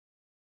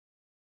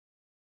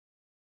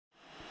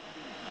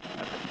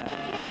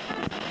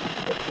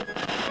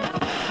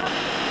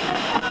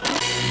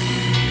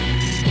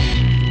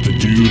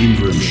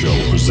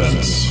Show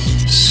presents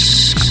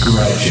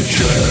Scratch a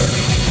Track,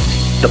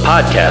 the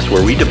podcast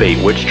where we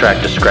debate which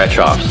track to scratch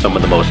off some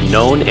of the most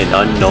known and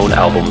unknown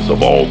albums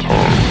of all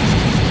time.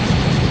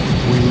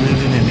 We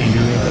live in an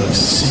era of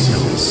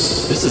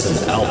singles. This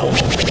is an album.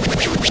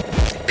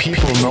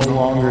 People no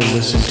longer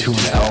listen to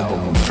an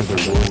album for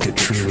the work it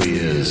truly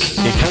is.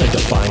 It kind of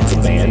defines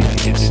a band.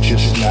 It's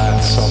just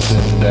not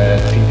something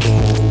that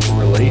people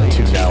relate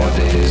to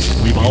nowadays.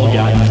 We've all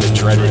gotten the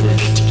dreaded.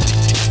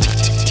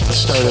 It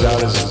started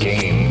out as a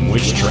game.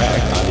 Which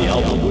track on the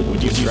album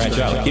would you scratch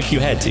out if you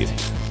had to?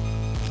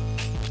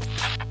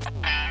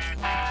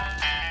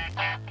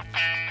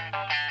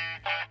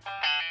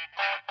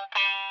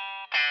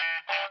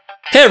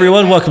 Hey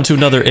everyone, welcome to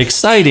another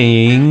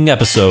exciting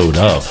episode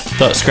of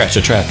the Scratch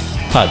a Track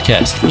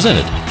podcast,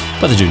 presented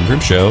by the Dude and Grim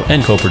Show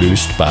and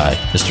co-produced by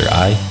Mr.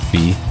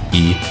 I-B-E-S-T.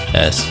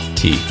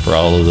 For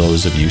all of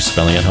those of you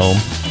spelling at home,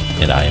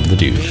 and I am the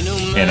Dude.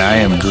 And I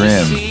am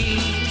Grim.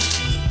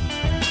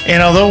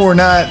 And although we're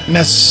not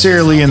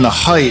necessarily in the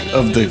height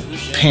of the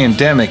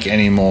pandemic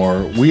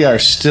anymore, we are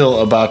still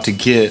about to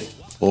get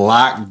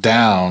locked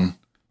down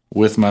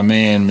with my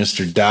man,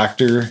 Mr.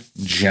 Dr.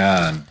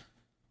 John.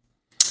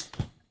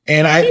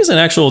 And He's an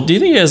actual, do you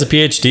think he has a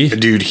PhD?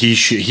 Dude,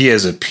 he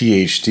has a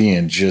PhD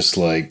in just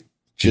badass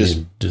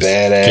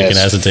kicking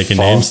ass and taking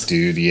funk, names,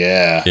 dude.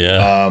 Yeah.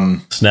 Yeah.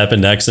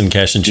 Snapping necks and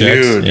cashing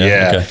checks. Dude,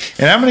 yeah. Okay.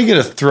 And I'm going to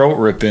get a throat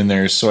rip in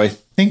there, so I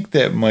think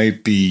that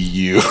might be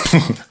you.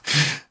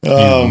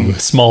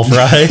 Small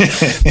fry.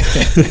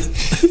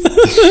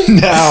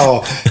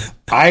 Now,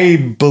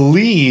 I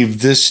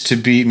believe this to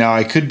be, now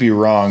I could be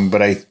wrong, but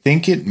I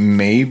think it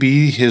may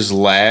be his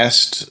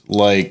last,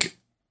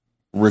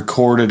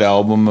 recorded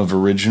album of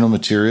original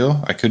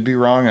material. I could be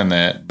wrong on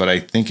that, but I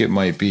think it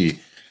might be.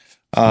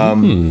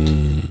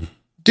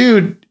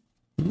 Dude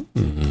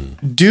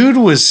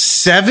was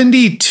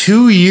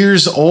 72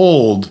 years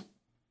old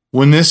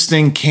when this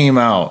thing came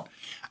out.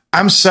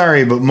 I'm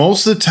sorry, but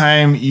most of the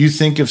time you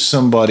think of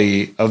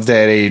somebody of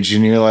that age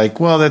and you're like,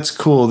 well, that's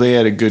cool. They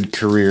had a good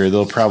career.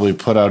 They'll probably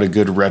put out a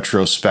good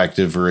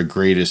retrospective or a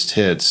greatest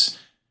hits,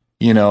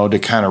 to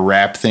kind of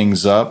wrap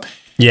things up.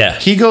 Yeah.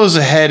 He goes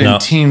ahead and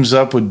teams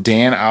up with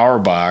Dan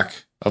Auerbach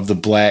of the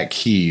Black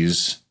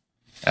Keys,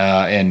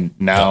 and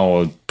now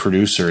a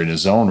producer in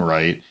his own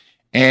right.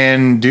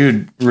 And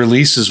dude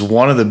releases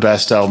one of the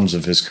best albums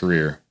of his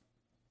career.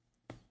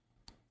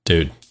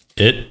 Dude,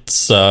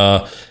 it's,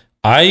 I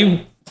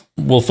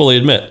will fully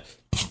admit,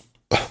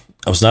 I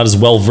was not as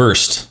well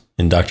versed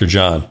in Dr.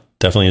 John,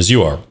 definitely as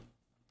you are.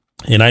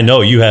 And I know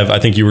you have, I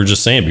think you were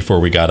just saying before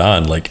we got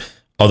on,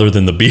 other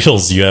than the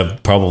Beatles, you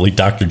have probably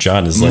Dr.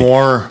 John is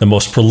more the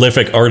most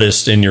prolific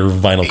artist in your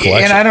vinyl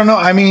collection. And I don't know.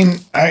 I mean,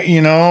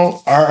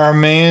 our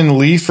man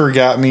Leifer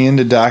got me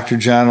into Dr.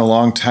 John a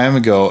long time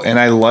ago, and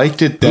I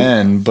liked it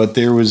then. But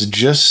there's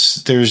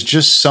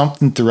just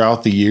something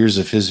throughout the years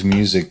of his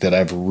music that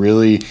I've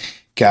really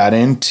got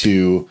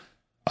into,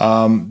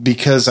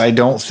 because I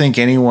don't think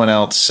anyone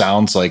else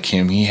sounds like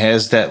him. He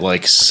has that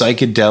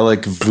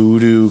psychedelic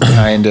voodoo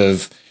kind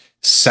of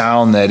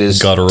sound that is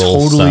guttural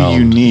totally sound.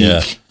 unique.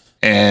 Yeah.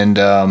 And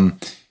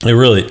it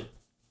really,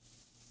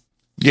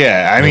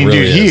 yeah, I mean, really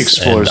dude, he is.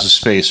 explores the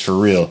space for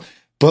real.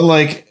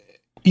 But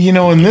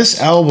in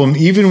this album,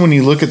 even when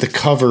you look at the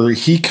cover,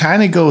 he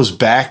kind of goes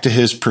back to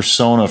his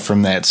persona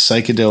from that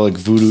psychedelic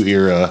voodoo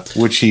era,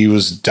 which he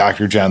was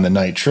Dr. John the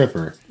Night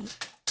Tripper.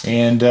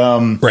 And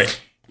right.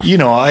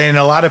 And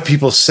a lot of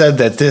people said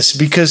that this,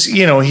 because,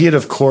 he had,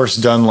 of course,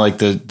 done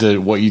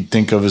the what you'd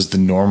think of as the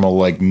normal,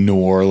 New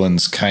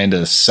Orleans kind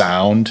of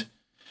sound.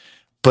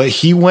 But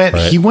he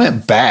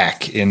went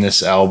back in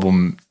this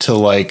album to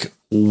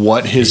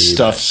what his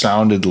stuff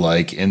sounded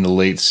like in the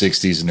late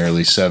 60s and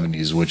early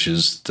 70s, which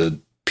is the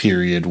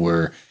period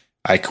where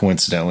I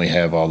coincidentally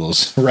have all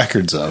those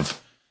records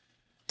of.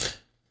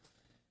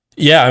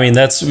 Yeah, I mean,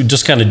 that's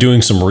just kind of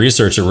doing some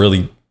research. It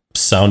really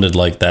sounded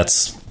like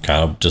that's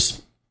kind of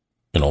just,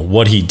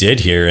 what he did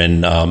here.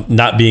 And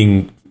not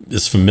being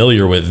as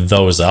familiar with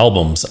those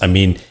albums, I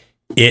mean,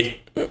 it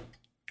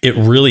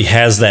really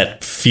has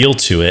that feel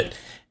to it.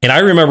 And I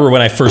remember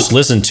when I first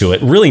listened to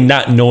it, really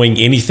not knowing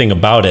anything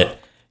about it.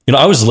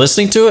 I was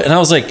listening to it and I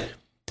was like,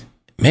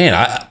 man,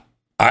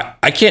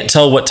 I can't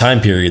tell what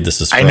time period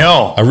this is from. I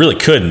know. I really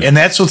couldn't. And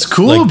that's what's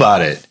cool about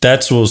it.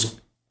 That's what's...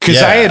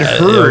 Because I had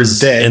heard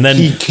that and then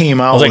he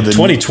came out with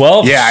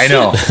 2012? Yeah, I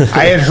know.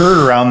 I had heard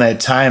around that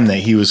time that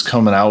he was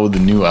coming out with a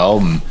new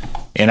album.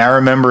 And I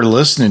remember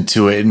listening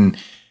to it. And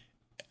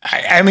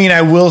I mean,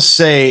 I will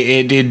say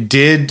it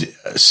did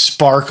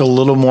spark a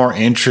little more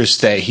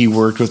interest that he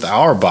worked with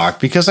Auerbach,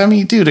 because I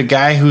mean, dude, a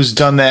guy who's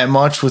done that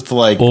much with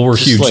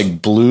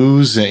just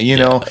blues and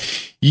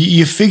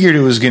you figured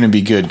it was going to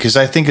be good, because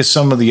I think of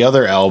some of the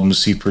other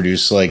albums he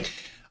produced,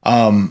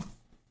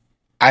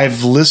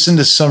 I've listened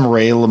to some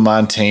Ray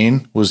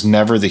LaMontagne, was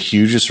never the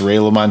hugest Ray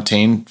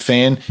LaMontagne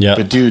fan,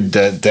 but dude,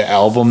 the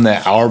album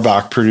that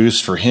Auerbach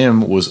produced for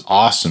him was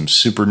awesome.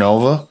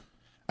 Supernova.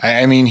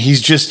 I mean,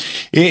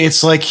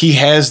 it's like he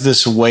has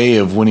this way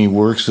of when he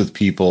works with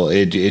people,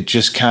 it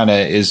just kind of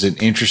is an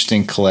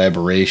interesting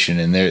collaboration.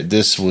 And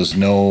this was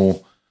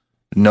no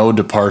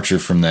departure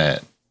from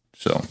that.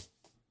 So.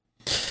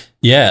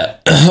 Yeah.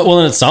 Well,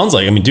 and it sounds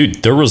like, I mean,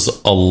 dude, there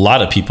was a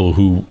lot of people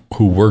who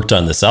worked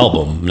on this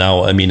album.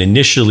 Now, I mean,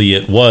 initially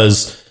it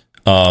was,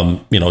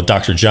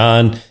 Dr.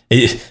 John.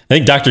 I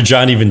think Dr.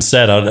 John even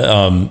said,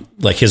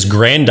 like his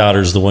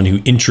granddaughter's the one who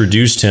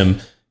introduced him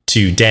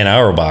to Dan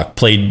Auerbach,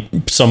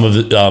 played some of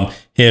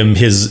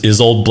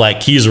his old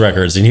Black Keys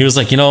records. And he was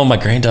like, my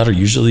granddaughter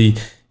usually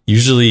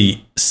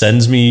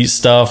sends me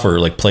stuff or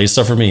like plays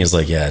stuff for me. He's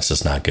like, yeah, it's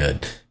just not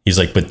good. He's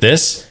like, but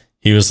this,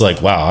 he was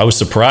like, wow, I was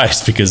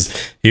surprised because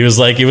he was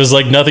like, it was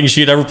like nothing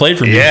she'd ever played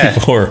for me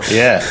before.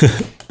 Yeah.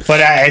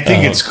 But I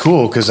think it's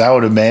cool because I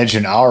would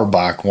imagine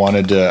Auerbach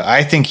wanted to,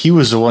 I think he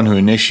was the one who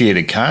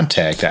initiated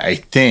contact. I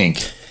think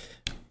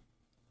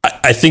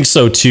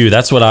so too.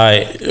 That's what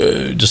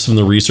just from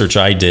the research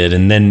I did.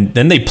 And then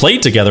they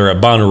played together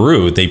at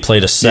Bonnaroo. They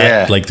played a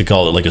set, like they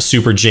call it, like a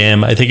super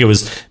jam. I think it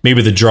was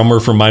maybe the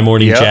drummer from My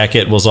Morning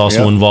Jacket was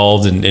also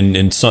involved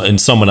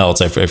and someone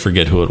else. I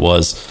forget who it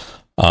was.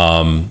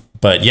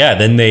 But yeah,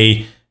 then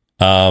they,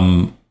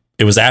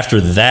 it was after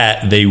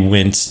that they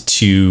went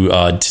to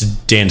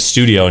Dan's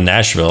studio in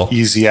Nashville,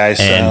 Easy Eye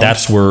Sound. And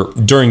that's where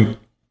during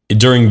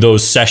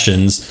those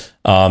sessions,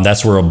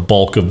 that's where a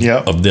bulk of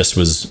this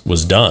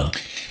was done.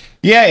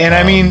 Yeah. And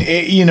I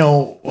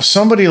mean,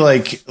 somebody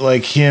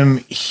like him,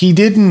 he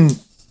didn't,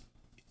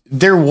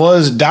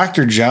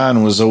 Dr.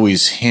 John was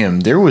always him.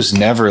 There was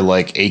never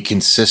like a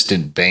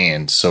consistent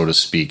band, so to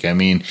speak. I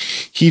mean,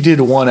 he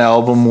did one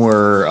album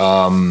where,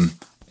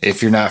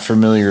 if you're not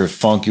familiar with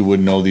funk, you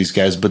wouldn't know these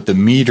guys, but the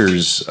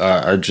Meters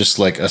are just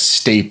like a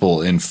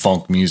staple in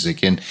funk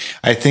music. And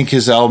I think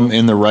his album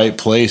In the Right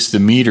Place,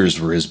 the Meters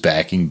were his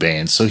backing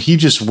band. So he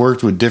just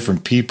worked with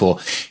different people.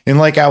 And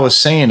like I was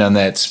saying on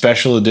that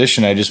special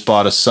edition, I just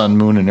bought a Sun,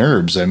 Moon, and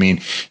Herbs. I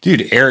mean,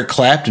 dude, Eric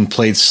Clapton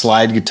played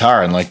slide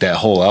guitar in like that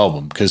whole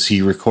album because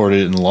he recorded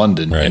it in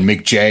London. Right. And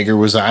Mick Jagger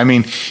was, I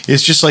mean,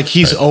 it's just like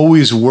he's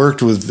always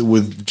worked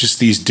with just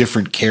these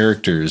different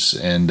characters.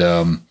 And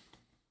I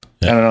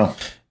don't know.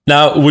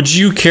 Now, would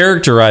you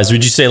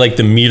say like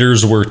the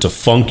Meters were to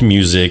funk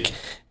music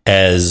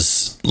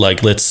as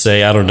like, let's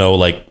say, I don't know,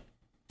 like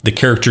the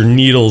character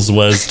Needles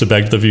was to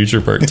Back to the Future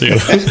Part 2?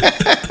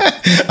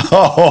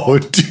 Oh,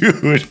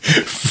 dude,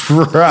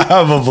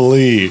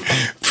 probably,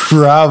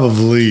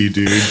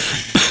 dude.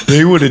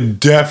 They would have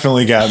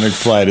definitely got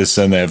McFly to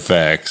send that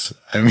fax.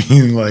 I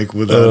mean, like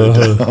without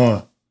a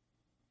doubt.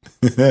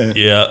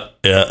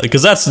 Yeah,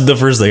 because that's the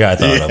first thing I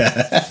thought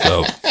of.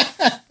 So.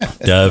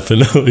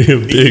 Definitely a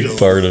big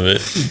part of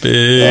it.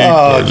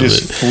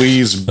 Just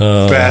Flea's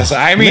best.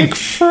 I mean,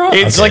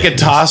 it's like a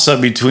toss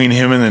up between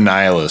him and the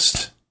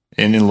Nihilist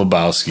and in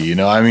Lebowski.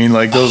 I mean,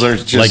 like those are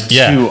just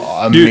two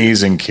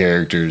amazing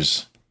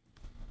characters.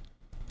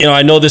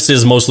 I know this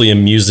is mostly a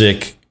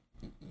music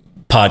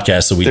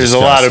podcast, so there's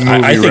discuss. A lot of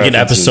movie I think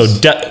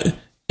references.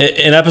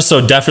 An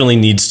episode definitely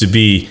needs to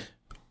be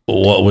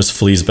what was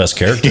Flea's best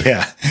character.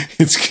 Yeah,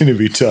 it's going to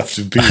be tough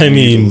to beat.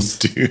 Needles,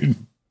 dude.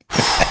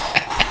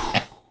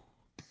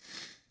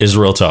 Is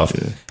real tough.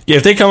 Yeah,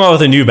 if they come out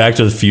with a new Back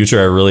to the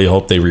Future, I really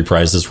hope they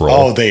reprise this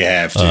role. Oh, they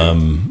have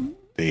to.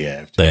 They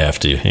have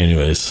to.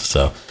 Anyways,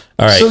 so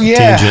all right. So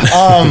yeah,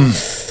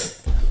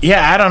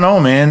 I don't know,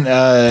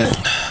 man.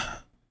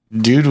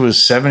 Dude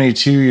was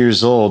 72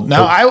 years old.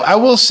 Now, I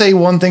will say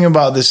one thing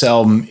about this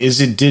album is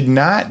it did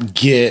not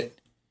get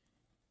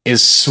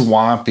as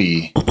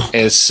swampy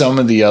as some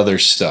of the other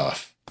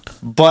stuff,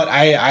 but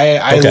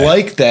I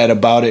like that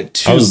about it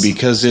too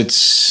because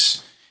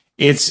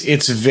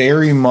it's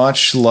very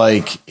much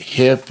like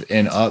hip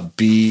and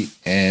upbeat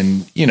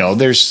and,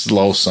 there's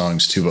slow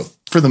songs too, but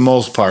for the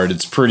most part,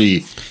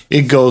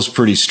 it goes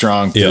pretty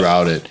strong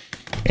throughout it.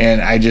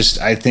 And I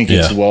think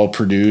it's well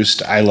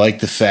produced. I like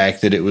the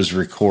fact that it was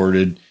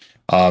recorded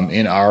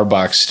in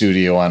Auerbach's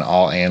studio on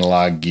all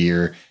analog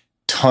gear,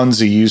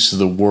 tons of use of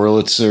the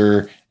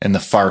Wurlitzer and the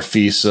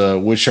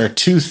Farfisa, which are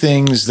two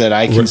things that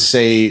I can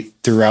say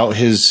throughout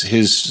his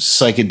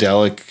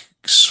psychedelic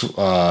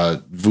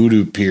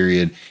voodoo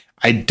period,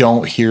 I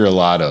don't hear a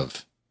lot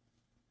of.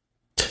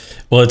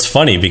 Well, it's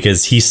funny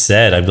because he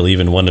said, I believe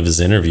in one of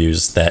his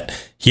interviews, that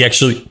he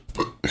actually,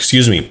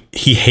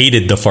 he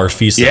hated the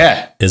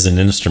Farfisa as an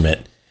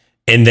instrument.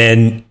 And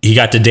then he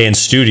got to Dan's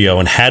studio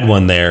and had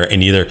one there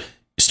and either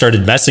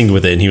started messing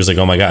with it and he was like,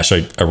 oh my gosh,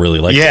 I really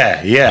like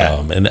it. Yeah.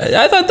 And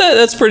I thought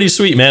that's pretty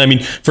sweet, man. I mean,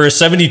 for a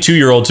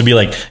 72-year-old to be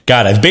like,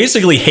 God, I've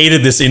basically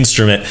hated this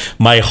instrument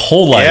my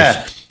whole life.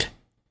 Yeah.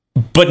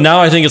 But now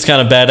I think it's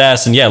kind of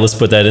badass, and let's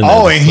put that in there.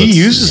 Oh, and he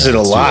uses it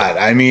a lot.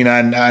 I mean,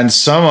 on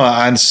some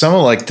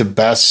of like the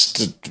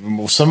best,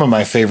 some of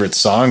my favorite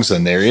songs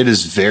on there, it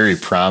is very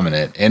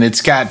prominent, and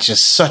it's got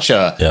just such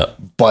a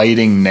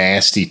biting,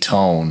 nasty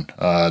tone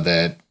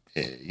that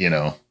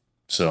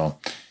So,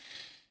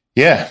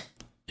 yeah,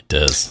 it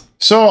does.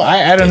 So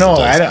I don't know.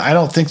 Does. I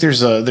don't think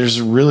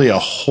there's really a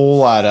whole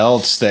lot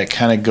else that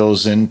kind of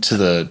goes into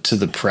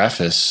the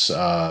preface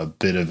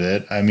bit of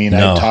it. I mean,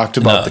 I talked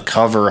about the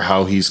cover,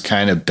 how he's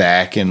kind of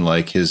back in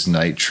like his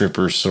Night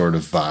Tripper sort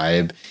of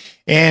vibe,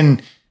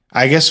 and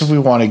I guess if we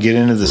want to get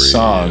into the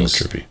songs,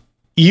 trippy.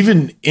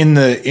 Even in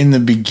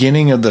the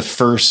beginning of the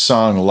first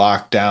song,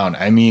 Lockdown,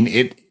 I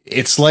mean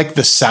it's like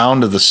the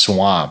sound of the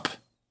swamp.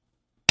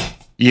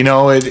 You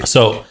know,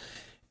 So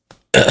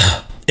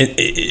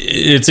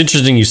it's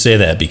interesting you say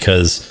that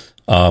because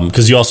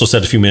you also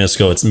said a few minutes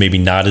ago it's maybe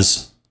not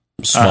as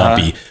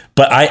swampy.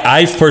 But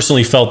I've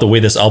personally felt the way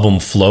this album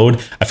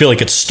flowed, I feel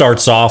like it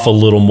starts off a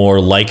little more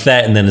like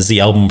that, and then as the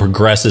album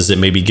progresses, it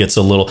maybe gets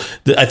a little.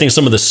 I think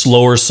some of the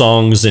slower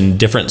songs and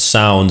different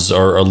sounds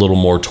are a little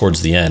more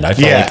towards the end. I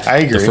felt like I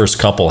agree. The first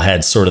couple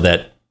had sort of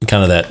that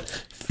kind of that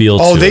feel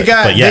to they it.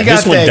 got, but yeah, they got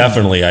this one that,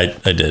 definitely I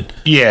did.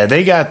 Yeah,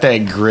 they got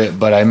that grit,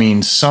 but I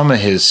mean, some of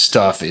his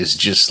stuff is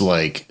just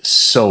like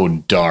so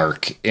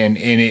dark, and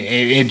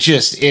it's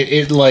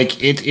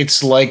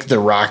like the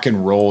rock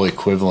and roll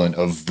equivalent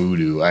of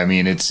voodoo. I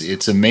mean,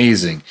 it's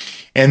amazing,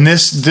 and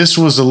this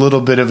was a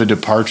little bit of a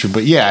departure,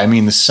 but yeah, I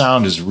mean, the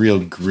sound is real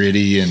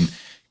gritty and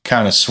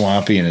kind of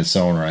swampy in its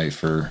own right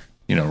for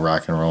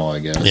rock and roll, I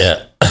guess.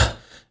 Yeah,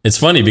 it's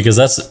funny because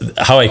that's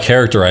how I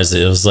characterized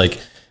it. It was like,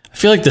 I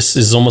feel like this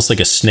is almost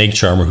like a snake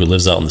charmer who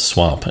lives out in the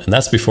swamp, and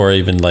that's before I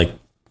even like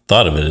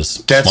thought of it as.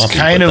 That's swampy,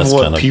 kind of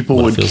what people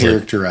would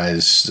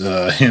characterize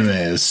him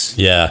as.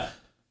 Yeah,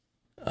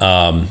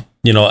 I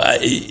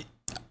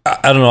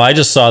don't know. I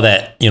just saw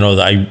that.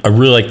 I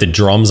really like the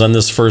drums on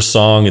this first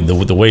song, and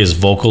the way his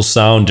vocals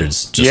sound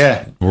is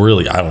just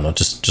really. I don't know,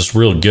 just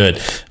real good.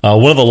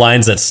 One of the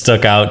lines that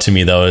stuck out to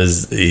me though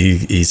is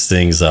he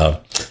sings,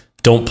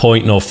 "Don't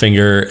point no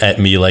finger at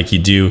me like you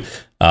do."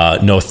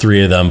 No,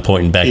 three of them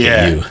pointing back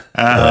at you.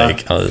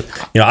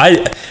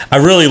 I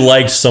really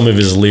liked some of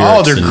his lyrics.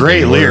 Oh, they're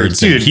great lyrics,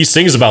 dude. He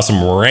sings about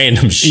some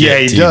random shit. Yeah,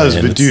 he does.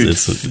 Man. But dude,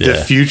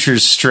 the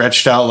future's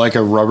stretched out like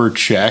a rubber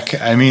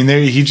check. I mean,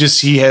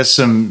 he has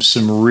some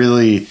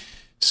really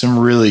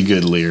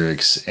good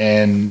lyrics,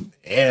 and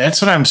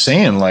that's what I'm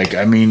saying. Like,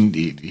 I mean,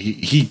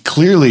 he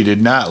clearly did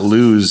not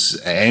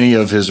lose any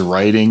of his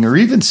writing or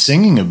even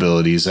singing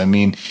abilities. I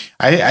mean,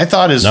 I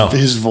thought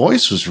his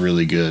voice was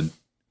really good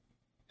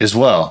as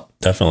well.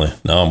 Definitely.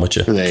 No, I'm with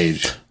you. For the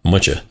age. I'm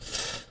with you.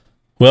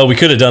 Well, we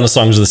could have done a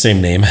songs of the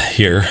same name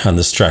here on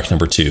this track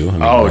number 2. I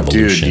mean,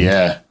 Revolution. Dude,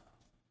 yeah.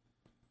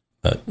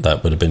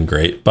 That would have been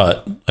great.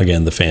 But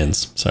again, the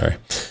fans, sorry.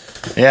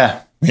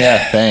 Yeah.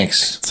 Yeah.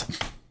 Thanks.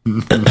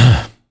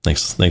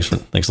 Thanks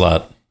a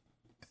lot.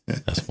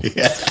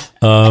 Yeah.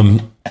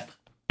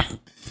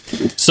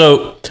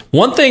 So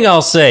one thing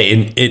I'll say,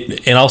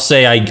 and I'll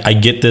say I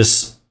get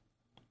this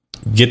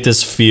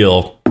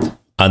feel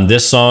on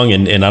this song,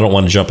 and I don't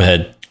want to jump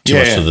ahead too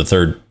much to the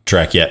third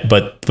track yet,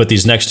 but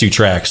these next 2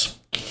 tracks,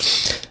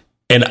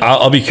 and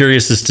I'll be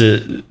curious as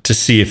to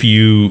see if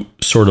you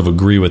sort of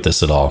agree with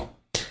this at all.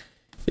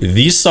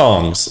 These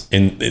songs,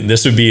 and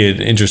this would be an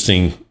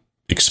interesting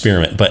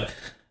experiment, but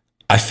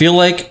I feel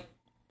like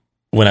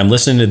when I'm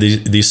listening to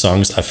these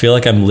songs, I feel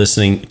like I'm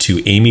listening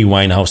to Amy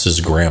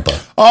Winehouse's grandpa.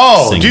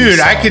 Oh, dude,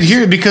 I could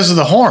hear it because of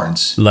the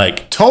horns.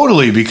 Like,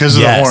 totally because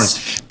of the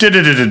horns.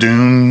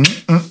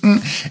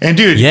 And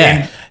dude,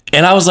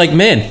 and I was like,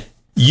 man,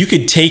 you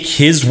could take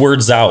his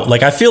words out.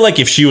 Like, I feel like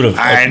if she would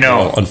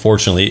have,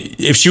 unfortunately,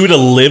 if she would have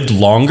lived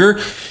longer,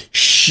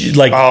 she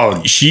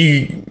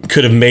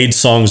could have made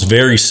songs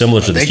very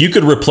similar to this. You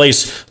could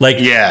replace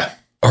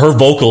her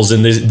vocals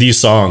in these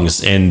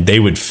songs, and they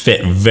would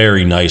fit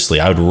very nicely.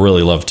 I would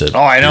really love to.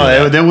 Oh, I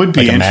know that would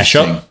be like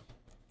interesting. A mashup.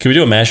 Can we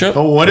do a mashup?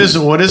 But what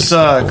does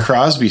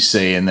Crosby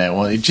say in that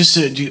one? It just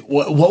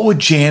what would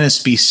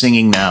Janis be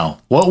singing now?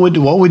 What would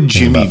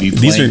Jimmy be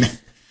playing?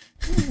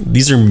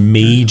 These are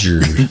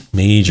major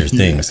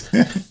things,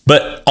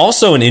 but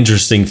also an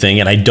interesting thing,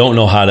 and I don't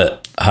know how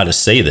to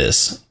say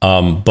this.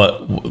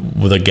 But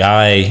with a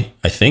guy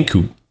I think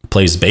who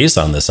plays bass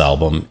on this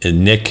album,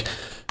 Nick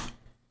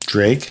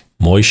Drake.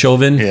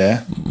 Moishovin,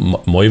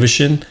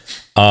 Moivashin.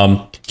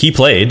 He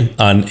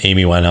played on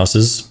Amy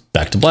Winehouse's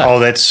Back to Black. Oh,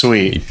 that's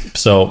sweet.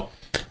 So,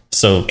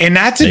 and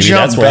not to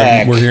jump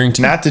back,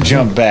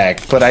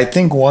 but I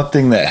think one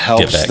thing that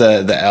helps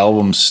the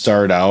album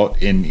start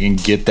out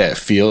and get that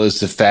feel is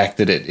the fact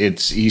that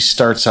he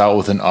starts out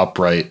with an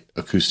upright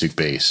acoustic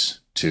bass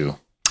too.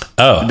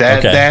 Oh,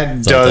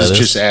 that does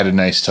just add a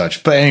nice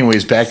touch. But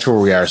anyways, back to where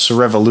we are. So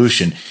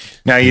Revolution.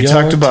 Now you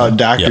talked about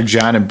Dr.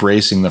 John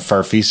embracing the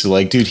Farfisa.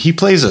 Like, dude, he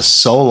plays a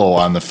solo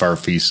on the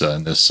Farfisa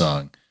in this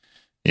song.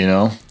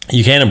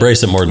 You can't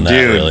embrace it more than that,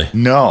 really.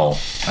 No,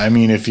 I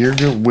mean, if you're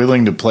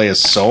willing to play a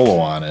solo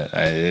on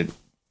it,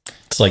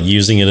 it's like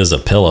using it as a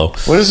pillow.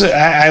 What is it?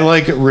 I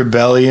like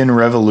Rebellion,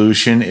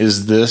 Revolution.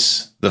 Is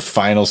this the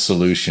final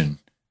solution?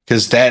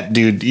 Because that,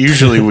 dude,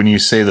 usually when you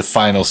say the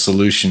final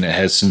solution, it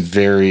has some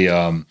very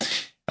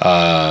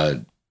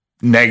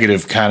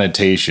negative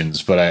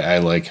connotations, but I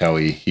like how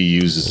he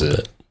uses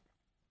it.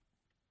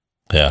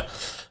 Yeah.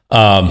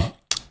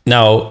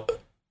 Now,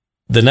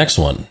 the next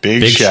one,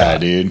 Big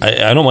Shot, dude.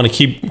 I don't want to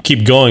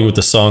keep going with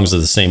the songs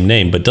of the same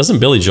name, but doesn't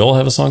Billy Joel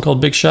have a song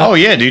called Big Shot? Oh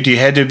yeah, dude, you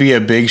had to be a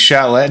Big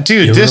Shot.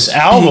 Dude, this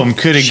album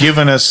could have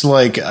given us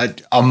like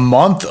a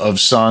month of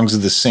songs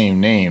of the same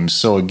name.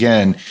 So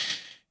again,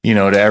 you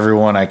know, to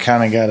everyone, I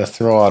kind of got to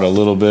throw out a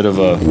little bit of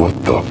a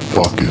What the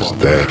fuck is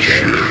that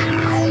shit?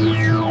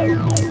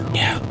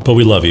 Yeah, but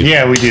we love you.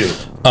 yeah, we do.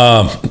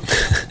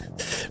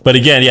 But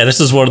again, yeah,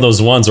 this is one of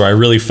those ones where I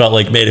really felt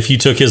like, man, if you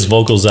took his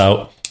vocals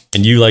out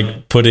and you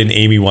like put in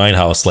Amy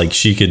Winehouse, like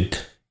she could,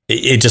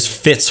 it just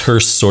fits her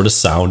sort of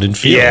sound and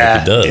feel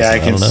like it does. Yeah, I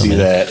can don't know, see man.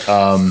 that.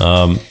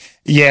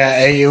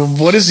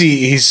 What does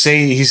he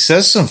say? He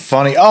says some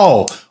funny.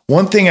 Oh,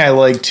 one thing I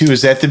like too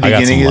is at the got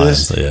beginning some of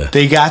lines, this, yeah.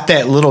 they got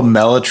that little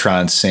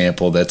Mellotron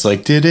sample that's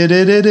like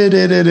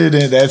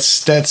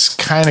that's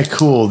kind of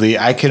cool.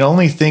 I can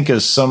only think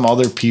of some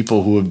other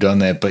people who have done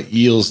that, but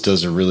Eels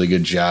does a really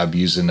good job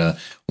using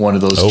one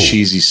of those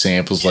cheesy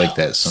samples like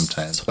that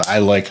sometimes. But I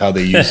like how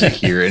they use it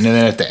here, and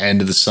then at the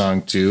end of the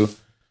song too.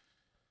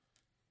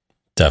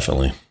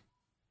 Definitely.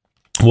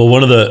 Well,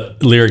 one of the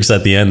lyrics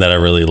at the end that I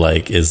really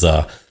like is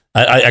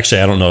I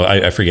actually, I don't know.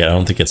 I forget. I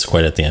don't think it's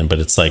quite at the end, but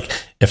it's like,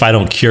 if I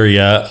don't cure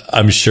ya,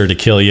 I'm sure to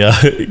kill ya.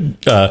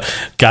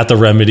 Got the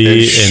remedy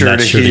and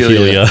that's sure to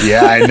heal ya.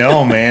 Yeah, I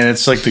know, man.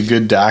 It's like the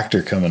good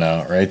doctor coming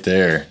out right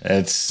there.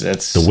 That's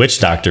the witch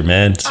doctor,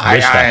 man. It's the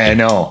witch doctor.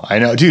 I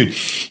know, dude.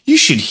 You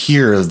should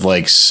hear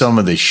like some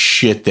of the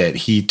shit that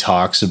he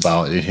talks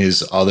about in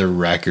his other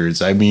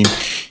records. I mean,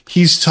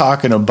 he's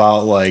talking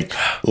about like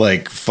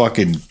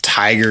fucking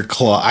tiger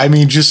claw. I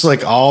mean, just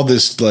like all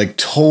this like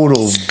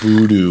total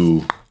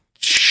voodoo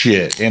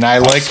shit. And I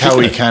like how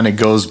he kind of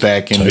goes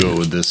back into it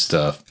with this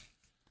stuff.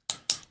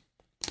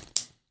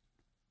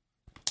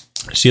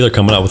 See, they're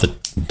coming out with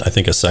I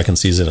think a second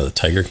season of the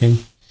Tiger King.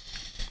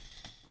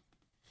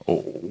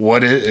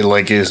 What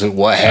is it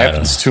what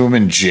happens to him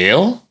in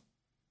jail?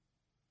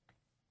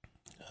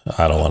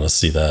 I don't want to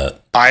see that.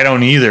 I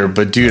don't either,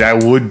 but dude, I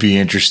would be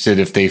interested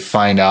if they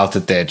find out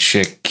that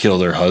chick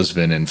killed her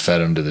husband and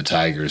fed him to the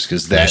tigers,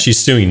 because that she's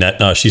suing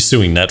she's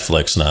suing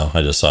Netflix now.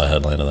 I just saw a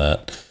headline of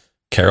that.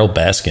 Carol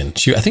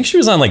Baskin. I think she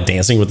was on like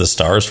Dancing with the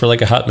Stars for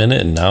like a hot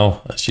minute, and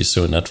now she's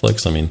suing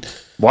Netflix. I mean,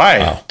 why?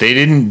 Wow. They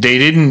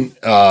didn't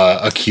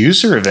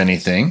accuse her of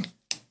anything.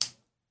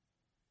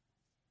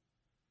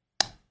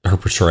 Her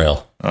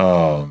portrayal.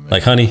 Oh, man.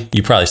 Like, honey,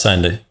 you probably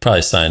signed an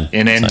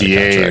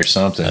NDA or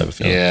something. I have a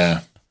feeling.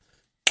 Yeah.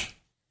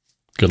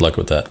 Good luck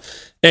with that.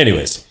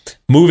 Anyways,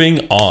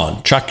 moving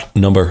on. Track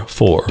number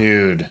 4.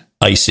 Dude,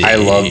 Icy. I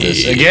love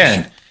this.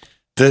 Again,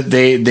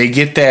 they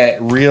get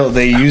that real.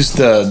 They use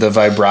the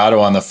vibrato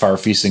on the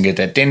Farfisa and get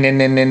that din din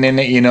din din din.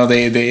 You know,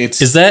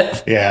 it's Is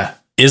that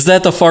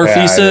the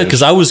Farfisa? Yeah,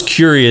 Because I was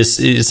curious.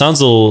 It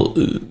sounds a little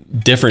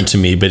different to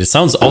me, but it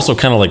sounds also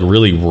kind of like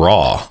really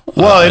raw.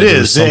 Well, it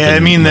is. I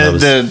mean,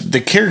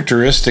 the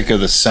characteristic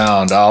of the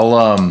sound.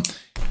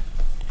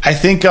 I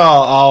think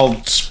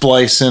I'll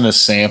splice in a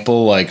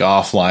sample like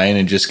offline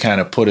and just kind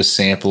of put a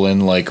sample in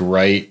like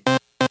right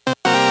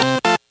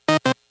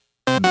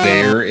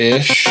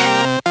there-ish.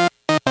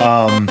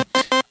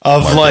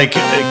 Of like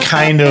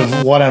kind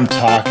of what I'm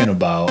talking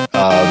about,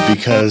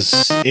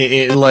 because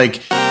it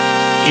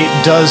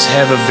does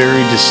have a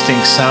very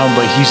distinct sound,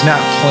 but he's not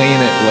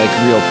playing it like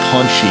real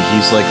punchy.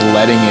 He's like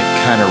letting it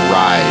kind of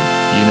ride,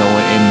 you know,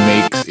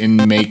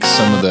 and make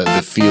some of the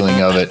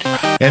feeling of it.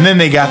 And then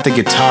they got the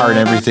guitar and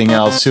everything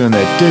else too, and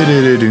that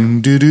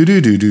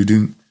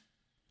do.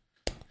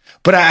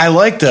 But I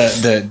like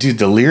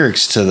the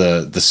lyrics to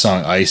the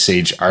song Ice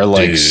Age are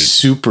like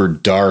super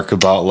dark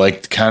about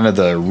like kind of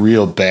the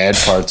real bad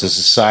parts of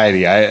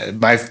society.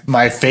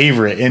 My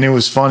favorite, and it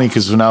was funny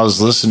because when I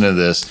was listening to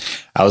this,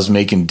 I was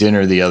making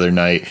dinner the other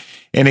night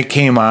and it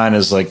came on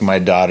as like my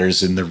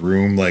daughter's in the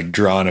room like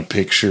drawing a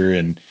picture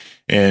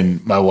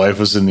and my wife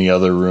was in the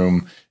other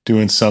room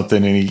doing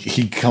something, and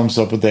he comes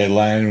up with that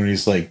line when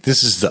he's like,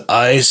 "This is the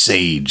Ice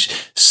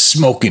Age,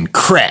 smoking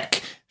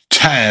crack,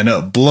 tying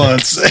up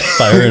blunts,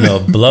 firing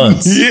up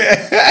blunts."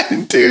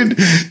 Yeah, dude.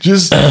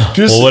 Just.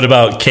 Well, what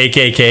about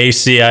KKK,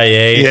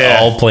 CIA,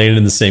 all playing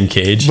in the same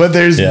cage? But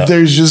there's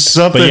just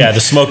something. But yeah, the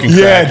smoking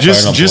crack.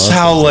 Yeah, just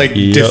how like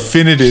yep.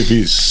 definitive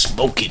he's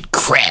smoking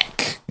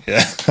crack.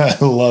 Yeah, I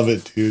love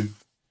it, dude.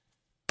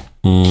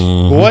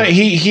 Mm-hmm. What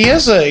he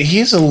has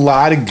a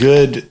lot of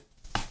good,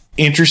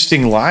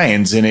 interesting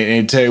lines in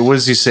it. And what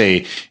does he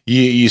say?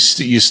 You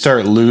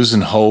start losing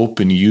hope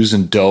and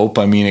using dope.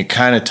 I mean, it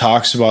kind of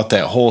talks about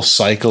that whole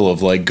cycle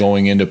of like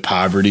going into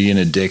poverty and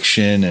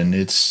addiction, and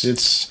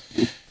it's.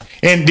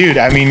 And dude,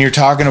 I mean, you're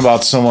talking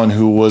about someone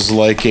who was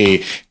like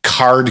a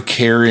card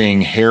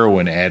carrying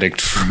heroin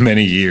addict for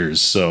many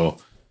years. So,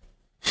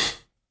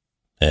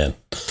 man,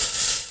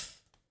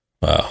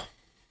 wow,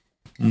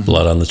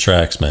 blood on the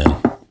tracks, man.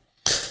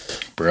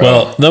 Bro.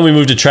 Well, then we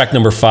moved to track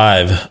number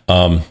 5,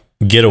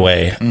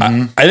 Getaway.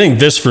 Mm-hmm. I think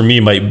this for me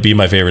might be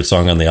my favorite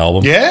song on the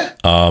album. Yeah.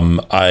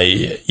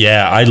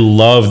 I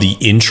love the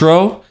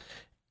intro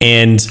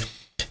and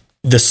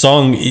the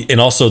song,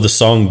 and also the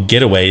song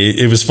Getaway.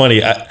 It was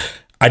funny.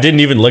 I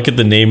didn't even look at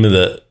the name of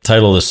the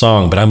title of the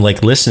song, but I'm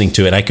like listening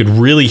to it. I could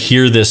really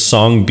hear this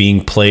song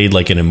being played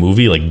like in a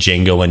movie, like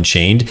Django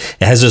Unchained.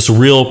 It has this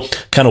real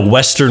kind of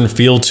Western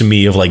feel to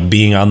me of like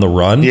being on the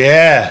run.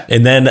 Yeah.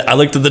 And then I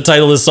looked at the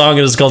title of the song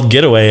and it's called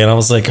Getaway. And I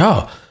was like,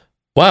 oh,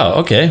 wow.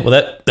 Okay.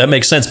 Well, that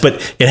makes sense.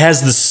 But it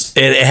has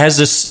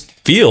this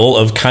feel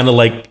of kind of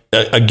like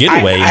a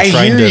getaway I and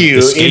trying hear to you.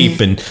 escape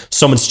and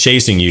someone's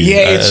chasing you.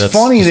 Yeah, it's That's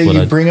funny that what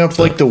you I bring up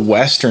thought. like the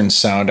Western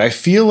sound. I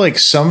feel like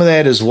some of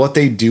that is what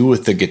they do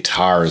with the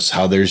guitars,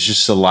 how there's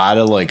just a lot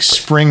of like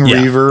spring Yeah.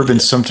 reverb,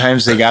 and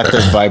sometimes they got the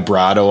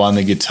vibrato on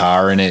the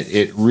guitar, and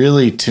it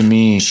really, to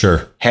me,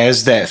 Sure.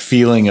 has that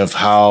feeling of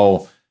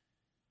how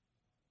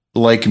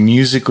like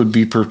music would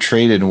be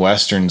portrayed in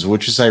Westerns,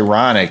 which is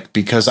ironic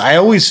because I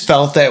always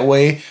felt that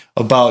way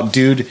about,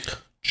 dude,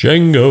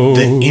 Django.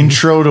 the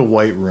intro to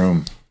White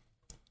Room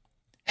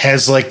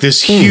has like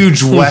this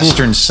huge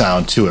Western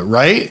sound to it,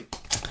 right?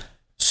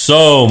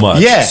 So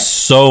much. Yeah.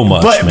 So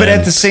much. But man.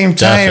 at the same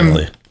time,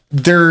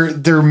 Definitely.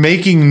 they're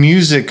making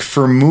music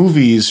for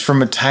movies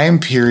from a time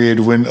period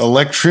when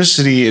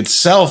electricity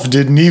itself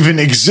didn't even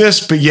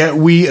exist, but yet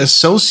we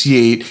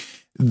associate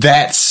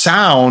that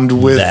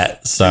sound with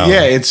That sound.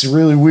 Yeah, it's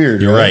really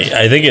weird. You're right.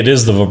 I think it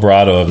is the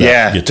vibrato of that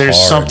Yeah, guitar. there's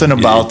something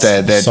about It's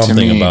that to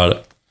something me- about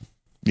it.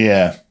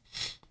 Yeah.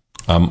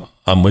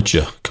 I'm with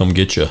you. Come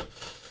get you.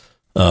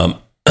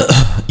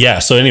 Yeah.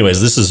 So,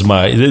 anyways, this is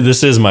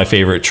my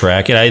favorite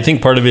track, and I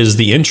think part of it is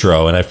the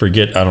intro. And I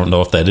don't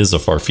know if that is a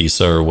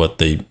Farfisa or what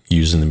they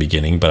use in the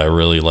beginning, but I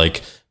really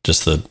like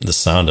just the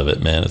sound of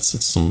it, man. It's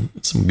some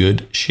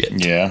good shit.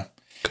 Yeah.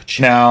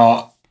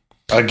 Now,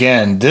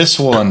 again, this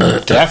one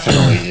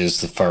definitely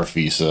is the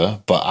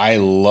Farfisa, but I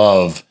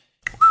love,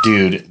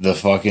 dude, the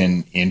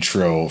fucking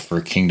intro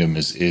for Kingdom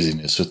is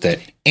Isiness with that,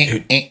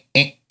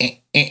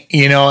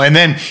 you know, and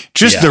then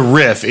just the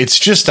riff. It's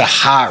just a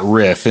hot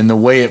riff, and the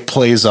way it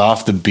plays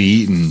off the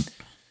beat, and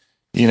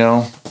you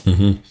know,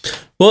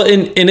 Well,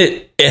 and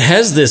it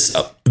has this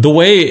the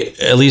way,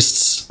 at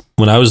least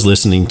when I was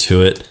listening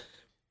to it,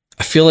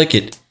 I feel like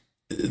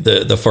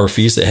the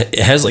Farfisa, it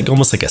has like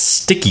almost like a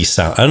sticky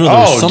sound. I don't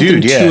know. There's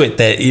something to it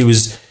that it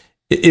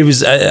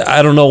was.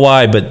 I don't know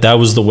why, but that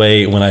was the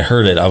way when I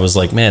heard it. I was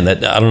like, man,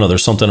 that I don't know.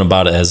 There's something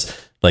about it as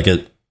like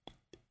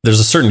there's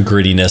a certain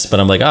grittiness, but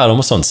I'm like, it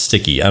almost sounds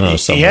sticky. I don't know.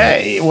 Something.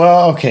 yeah.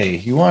 Well, okay.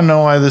 You want to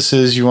know why this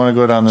is? You want to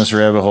go down this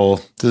rabbit hole?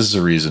 This is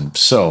the reason.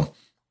 So,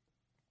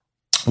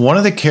 one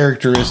of the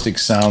characteristic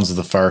sounds of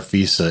the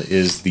Farfisa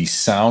is the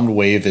sound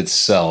wave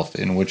itself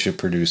in which it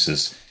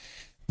produces.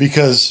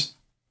 Because,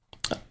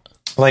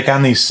 like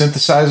on these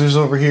synthesizers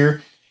over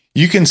here,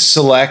 you can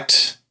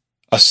select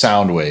a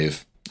sound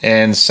wave,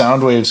 and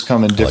sound waves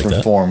come in different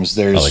that. forms.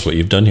 I like what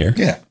you've done here.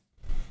 Yeah.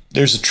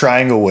 There's a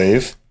triangle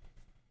wave,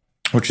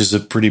 which is a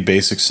pretty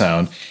basic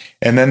sound.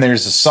 And then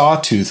there's a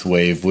sawtooth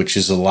wave, which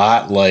is a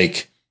lot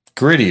like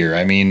grittier.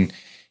 I mean,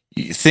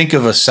 you think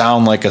of a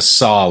sound like a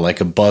saw,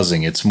 like a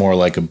buzzing. It's more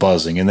like a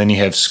buzzing. And then you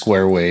have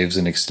square waves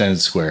and extended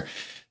square.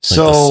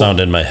 So Like the sound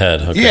in my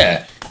head. Okay.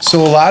 yeah. So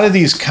a lot of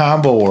these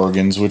combo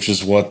organs, which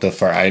is what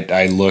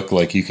I look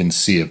like, you can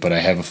see it, but I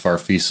have a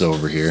Farfisa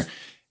over here.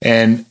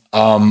 And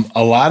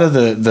a lot of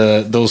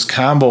those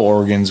combo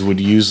organs would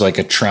use like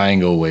a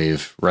triangle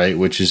wave, right?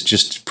 Which is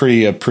just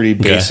a pretty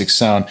basic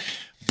sound.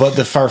 But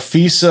the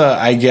Farfisa,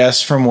 I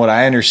guess, from what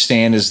I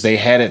understand, is they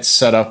had it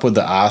set up with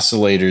the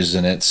oscillators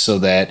in it so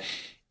that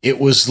it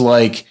was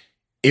like,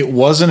 it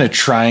wasn't a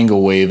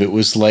triangle wave. It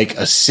was like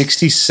a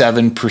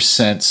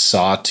 67%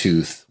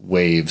 sawtooth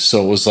wave.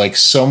 So it was like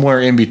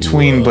somewhere in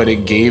between, but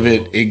it gave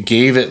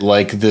it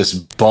like this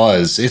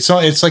buzz. It's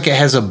like it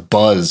has a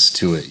buzz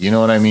to it. You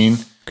know what I mean?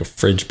 Like a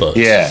fridge buzz.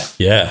 Yeah.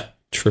 Yeah.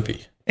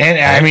 Trippy. And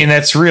I mean,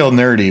 that's real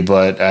nerdy,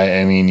 but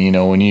I mean, you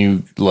know, when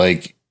you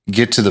like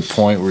get to the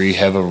point where you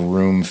have a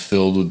room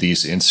filled with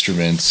these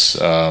instruments,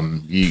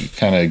 you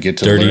kind of get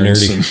to Dirty learn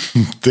nerdy.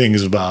 some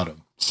things about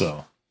them.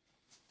 So,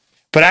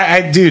 but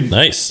I dude,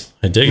 Nice.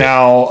 I dig it.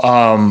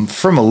 now,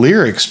 from a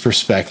lyrics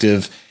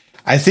perspective,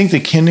 I think the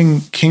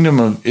Kingdom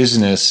of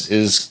Isiness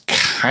is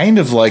kind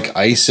of like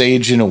Ice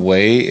Age in a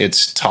way.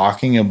 It's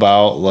talking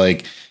about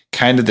like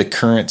kind of the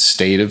current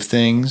state of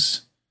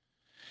things.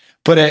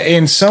 But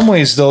in some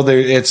ways, though,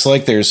 it's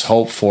like there's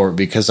hope for it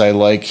because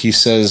he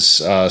says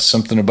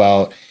something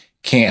about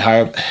can't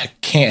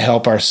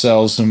help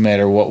ourselves no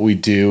matter what we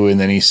do, and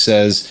then he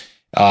says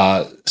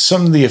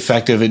something to the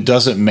effect of it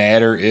doesn't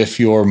matter if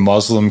you're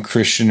Muslim,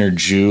 Christian, or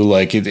Jew.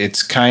 Like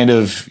it's kind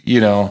of, you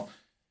know,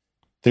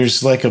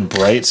 there's like a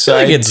bright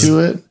side to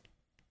it.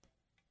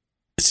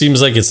 It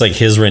seems like it's like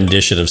his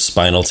rendition of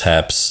Spinal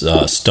Tap's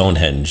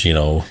Stonehenge, you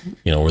know,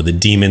 where the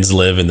demons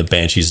live and the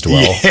banshees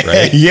dwell,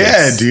 right?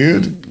 Yeah,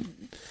 dude.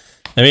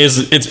 I mean,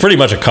 it's pretty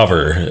much a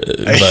cover,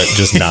 but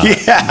just not.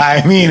 Yeah,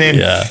 I mean,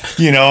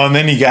 you know, and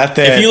then you got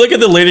that. If you look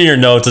at the linear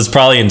notes, it's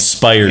probably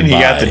inspired and you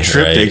by. got the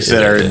triptychs right?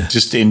 that are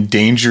just in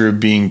danger of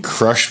being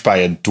crushed by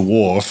a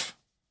dwarf.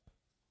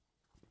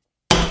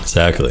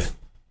 Exactly.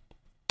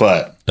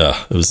 But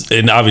it was,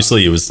 and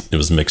obviously it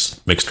was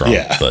mixed drum.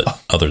 Yeah. But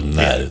other than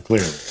that,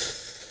 clearly.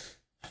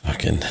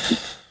 fucking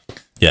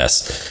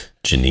Yes,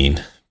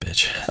 Janine,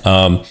 bitch.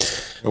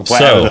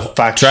 Whatever the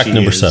fuck track she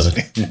number is.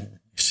 7.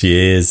 She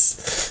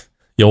is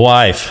your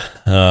wife.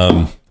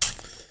 You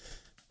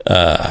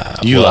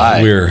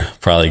lie. We're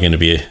probably going to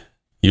be.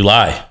 You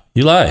lie.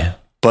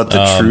 But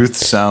the truth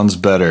sounds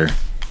better.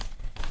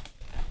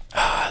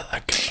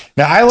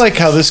 Now, I like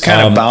how this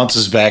kind of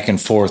bounces back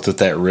and forth with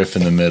that riff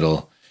in the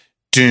middle.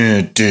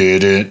 Dun, dun,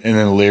 dun, and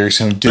then the lyrics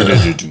come. Dun,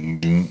 dun, dun,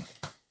 dun.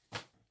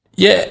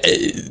 Yeah,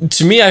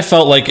 to me, I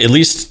felt like, at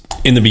least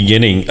in the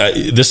beginning,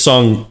 this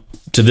song,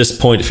 to this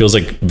point, it feels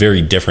like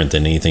very different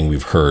than anything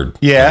we've heard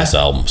on this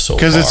album so far.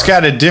 Because it's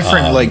got a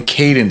different like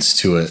cadence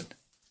to it.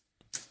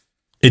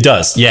 It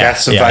does, yeah. Got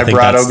some I think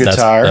vibrato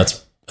guitar.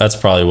 That's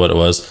probably what it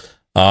was.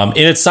 And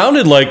it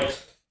sounded like...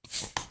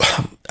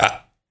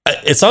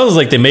 It sounds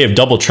like they may have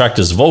double tracked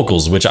his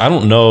vocals, which I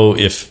don't know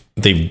if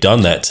they've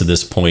done that to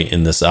this point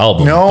in this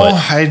album. No, but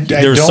I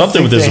there's don't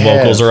something think with his they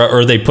vocals, have.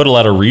 or they put a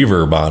lot of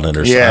reverb on it,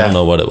 or something. I don't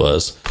know what it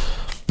was.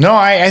 No,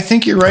 I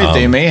think you're right.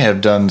 They may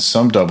have done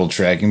some double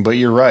tracking, but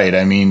you're right.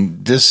 I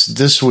mean,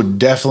 this would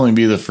definitely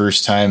be the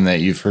first time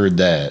that you've heard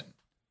that.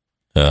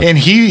 Yeah. And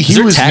he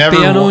was never.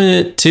 piano in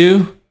it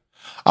too.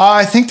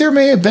 I think there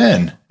may have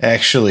been,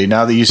 actually.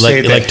 Now that you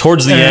say that, Like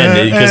towards the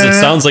end, because it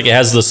sounds like it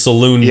has the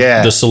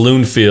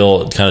saloon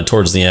feel kind of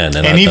towards the end,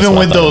 and even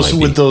with those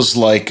with those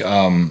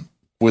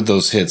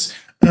hits,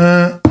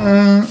 yeah,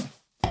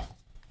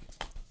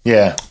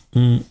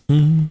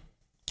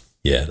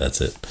 yeah,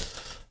 that's it.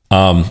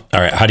 All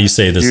right, how do you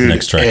say this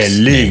next track?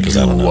 Because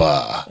I don't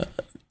know.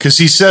 Because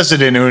he says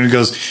it in it and he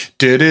goes,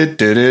 and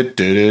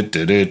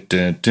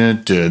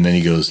then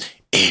he goes,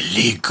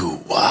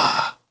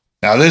 Eligua.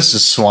 Now this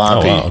is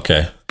swampy. Oh, wow,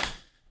 okay.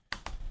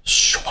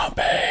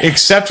 Swampy.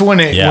 Except when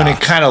it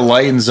kind of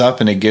lightens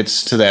up and it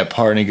gets to that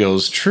part and he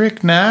goes,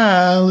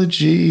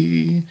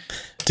 Tricknology.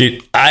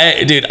 Dude,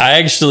 I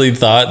actually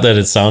thought that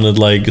it sounded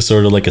like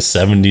sort of like a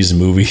 70s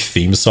movie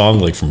theme song,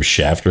 like from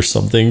Shaft or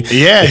something.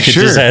 Yeah, it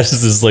sure. It just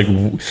has this like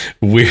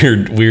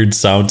weird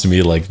sound to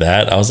me like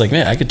that. I was like,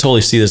 man, I could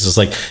totally see this as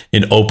like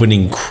an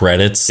opening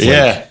credits.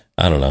 Like,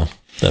 I don't know.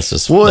 That's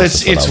just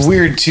it's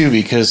weird too,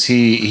 because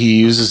he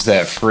uses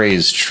that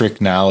phrase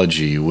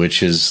tricknology,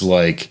 which is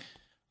like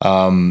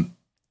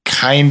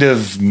kind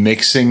of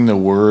mixing the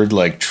word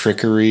like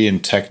trickery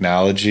and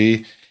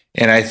technology.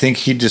 And I think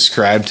he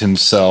described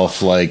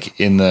himself like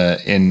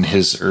in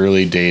his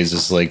early days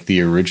as like the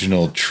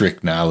original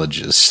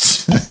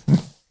tricknologist.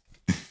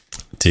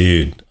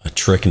 Dude, a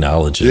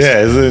tricknologist. Yeah,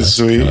 isn't it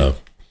sweet?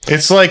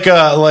 It's like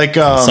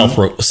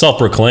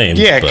self-proclaimed.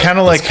 Yeah, kind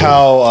of like cool.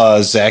 How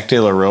Zach De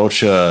La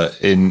Rocha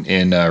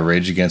in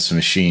Rage Against the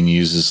Machine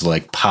uses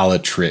like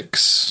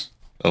politricks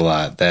a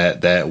lot.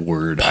 That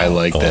word, I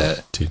like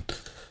that. Dude,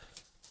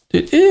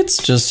 it's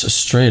just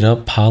straight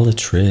up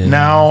politricks.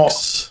 Now,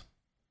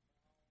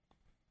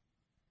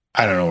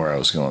 I don't know where I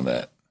was going with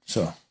that.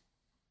 So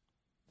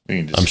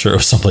we can I'm sure it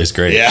was someplace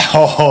great. Yeah.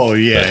 Oh,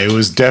 yeah. It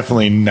was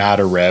definitely not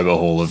a rabbit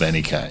hole of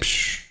any kind.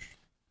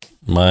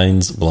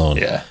 Mind's blown.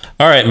 Yeah.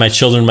 All right, My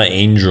Children, My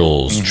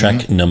Angels,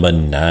 track number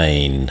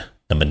 9.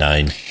 Number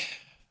 9.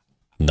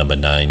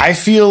 I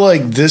feel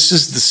like this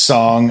is the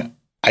song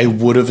I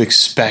would have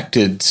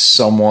expected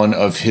someone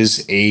of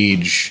his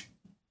age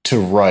to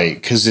write,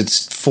 because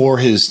it's for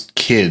his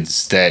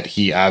kids that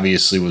he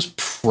obviously was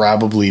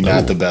probably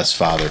not the best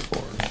father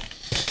for.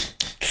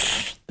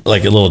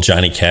 Like a little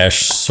Johnny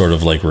Cash sort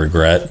of like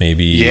regret,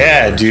 maybe.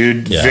 Yeah,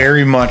 dude. Yeah.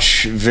 Very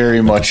much in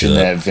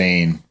that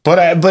vein. But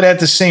at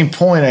the same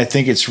point, I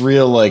think it's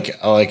real, like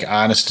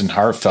honest and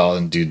heartfelt.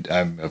 And dude,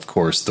 of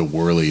course, the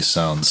whirly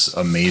sounds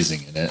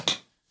amazing in it.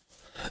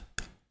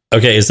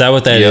 Okay, is that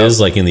what that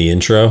is? Like in the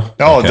intro?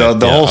 Oh, okay.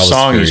 the whole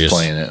song he's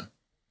playing it.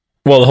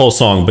 Well, the whole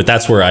song, but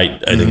that's where I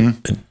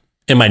think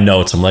in my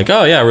notes I'm like,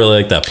 oh yeah, I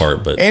really like that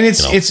part. But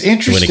it's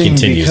interesting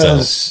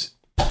because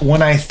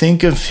when I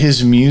think of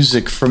his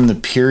music from the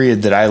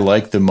period that I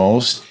like the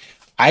most,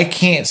 I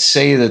can't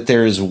say that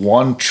there is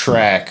one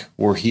track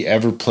where he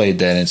ever played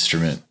that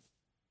instrument.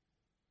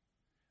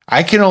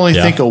 I can only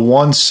think of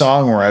one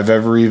song where I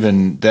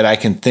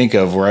can think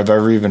of where I've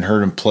ever even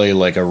heard him play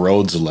like a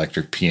Rhodes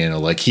electric piano.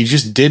 Like he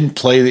just didn't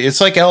play.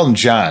 It's like Elton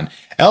John.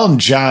 Elton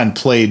John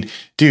played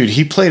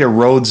a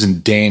Rhodes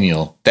and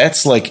Daniel.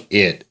 That's like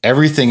it.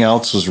 Everything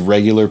else was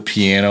regular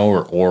piano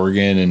or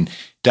organ, and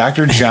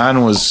Dr.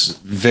 John was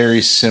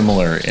very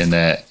similar in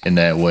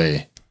that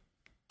way.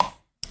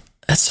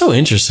 That's so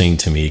interesting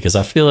to me, because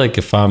I feel like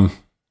if I'm,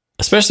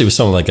 especially with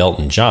someone like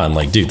Elton John,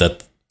 like, dude,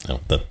 that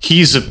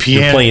he's a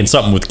piano. You're playing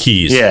something with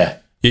keys. Yeah.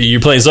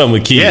 You're playing something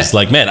with keys. Yeah.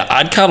 Like, man,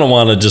 I'd kind of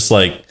want to just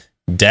like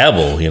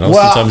dabble, Well,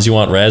 sometimes you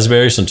want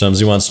raspberry,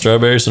 sometimes you want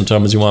strawberry,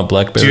 sometimes you want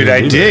blackberry. Dude,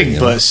 I dig,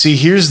 but see,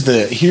 here's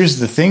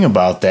the thing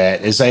about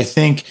that is I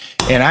think,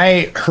 and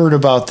I heard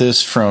about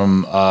this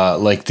from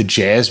like the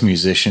jazz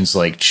musicians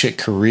like Chick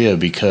Corea,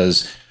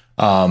 because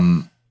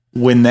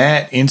when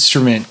that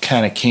instrument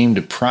kind of came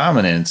to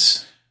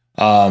prominence,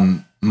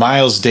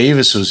 Miles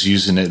Davis was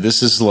using it.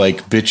 This is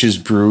like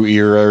Bitches Brew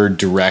era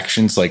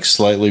Directions, like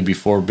slightly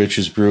before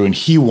Bitches Brew, and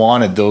he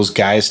wanted those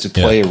guys to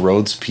play a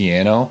Rhodes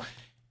piano.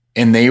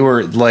 and they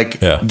were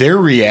like, Yeah. their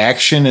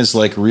reaction as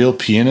like real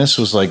pianists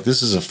was like,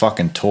 this is a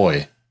fucking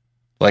toy.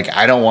 Like,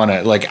 I don't want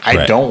to, like, I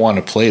Right. don't want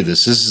to play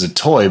this. This is a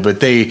toy.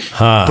 But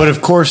Huh. but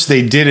of course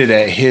they did it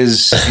at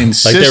his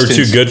insistence. Like they were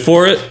too good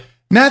for it?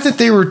 Not that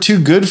they were too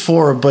good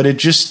for it, but it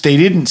just, they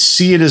didn't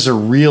see it as a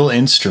real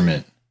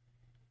instrument.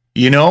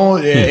 You know,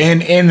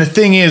 and the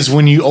thing is,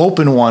 when you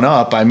open one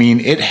up, I mean,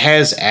 it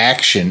has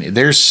action.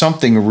 There's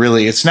something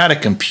really, it's not a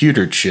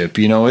computer chip,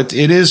 you know, it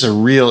is a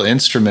real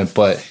instrument,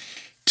 but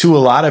to a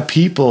lot of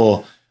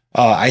people,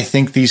 I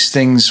think these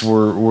things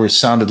were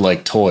sounded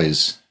like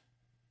toys.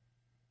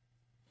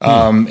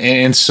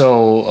 And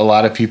so a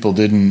lot of people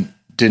weren't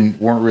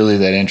really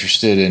that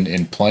interested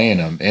in playing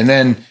them. And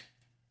then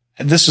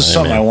this was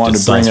something I wanted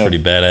to bring up.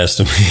 Pretty badass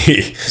to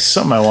me.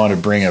 Something I wanted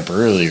to bring up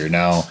earlier.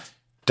 Now,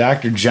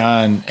 Dr.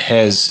 John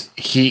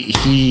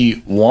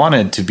he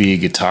wanted to be a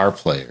guitar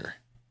player,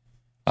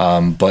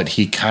 but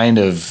he kind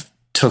of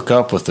took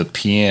up with the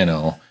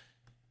piano.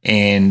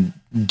 And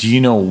do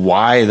you know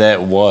why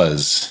that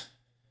was?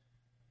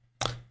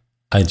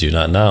 I do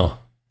not know,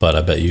 but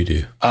I bet you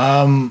do.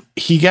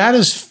 He got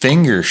his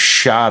finger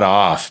shot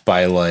off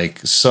by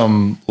like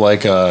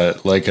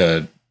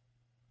a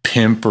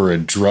pimp or a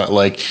drug.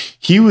 Like,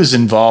 he was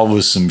involved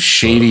with some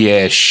shady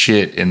ass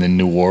shit in the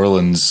New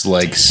Orleans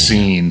like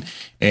scene,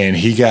 and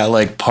he got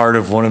like part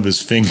of one of his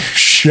fingers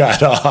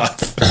shot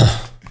off.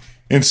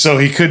 And so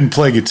he couldn't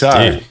play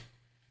guitar. Dude.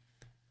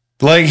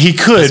 Like, he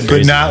could, That's but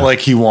crazy, not man. like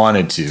he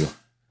wanted to.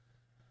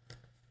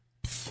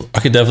 I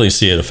could definitely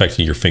see it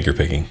affecting your finger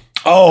picking.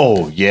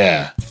 Oh,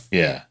 yeah.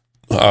 Yeah.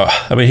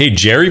 I mean, hey,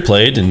 Jerry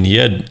played, and he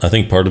had, I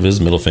think, part of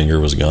his middle finger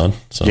was gone.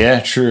 So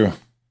Yeah, true.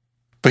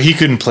 But he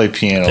couldn't play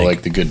piano Think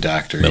like the good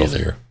doctor middle either.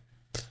 finger.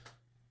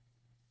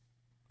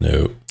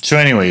 No. So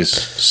anyways,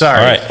 sorry.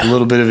 All right. A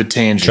little bit of a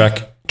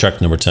tangent.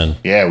 Track number 10.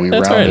 Yeah, we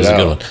That's rounded right. It's a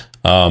out.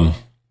 good one.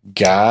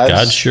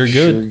 God's Sure Good.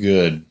 Sure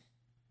good.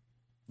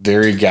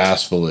 Very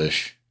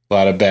gospel-ish. A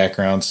lot of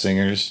background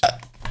singers.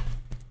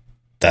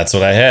 That's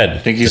what I had. I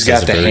think he's This got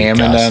has the a very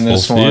Hammond on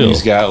this gospel one. feel.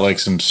 He's got like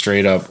some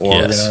straight up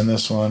organ Yes. on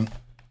this one.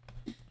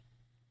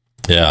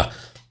 Yeah.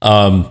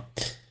 And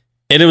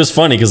it was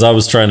funny because I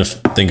was trying to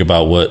think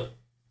about what,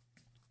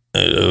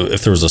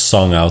 if there was a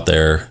song out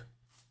there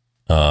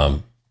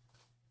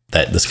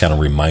that this kind of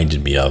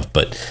reminded me of.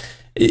 But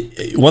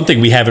one thing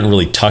we haven't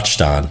really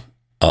touched on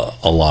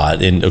a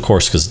lot, and of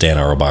course, because Dan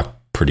Auerbach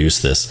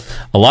produced this,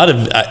 a lot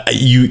of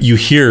you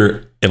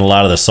hear in a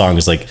lot of the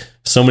songs like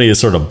so many of the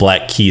sort of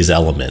Black Keys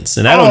elements,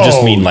 and I don't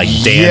just mean like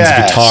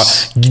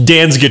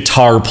Dan's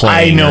guitar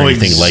playing I know or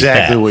anything like that.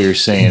 exactly what you're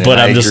saying. But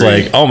and I'm I just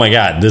agree. like, oh my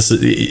God, this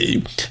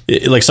is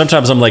like,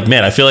 sometimes I'm like,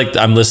 man, I feel like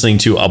I'm listening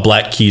to a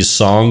Black Keys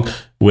song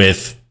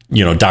with,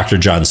 you know, Dr.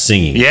 John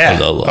singing Yeah.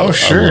 a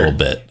Sure. little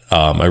bit.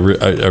 I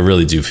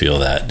really do feel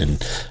that.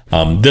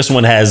 And this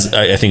one has,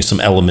 I think,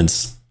 some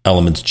elements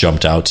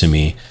jumped out to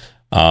me.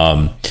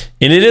 And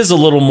it is a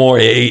little more,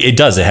 it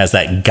has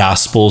that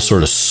gospel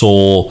sort of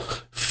soul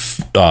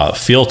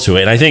feel to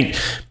it. And I think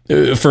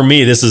for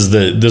me, this is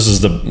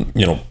the,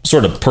 you know,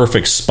 sort of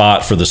perfect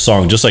spot for the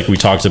song, just like we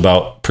talked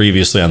about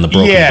previously on the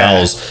Broken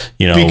Bells,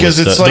 you know, because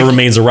with it's the like,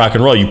 remains of rock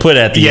and roll. You put it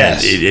at the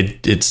Yes. end.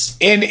 It's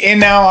and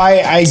now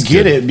I get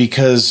good. it,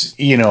 because,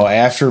 you know,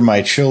 after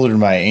My Children,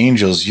 My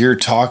Angels, you're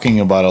talking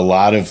about a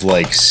lot of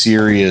like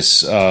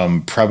serious,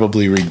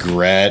 probably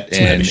regret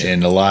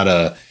and a lot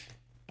of,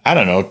 I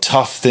don't know,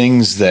 tough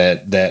things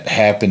that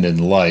happened in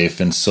life.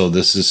 And so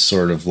this is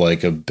sort of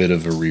like a bit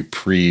of a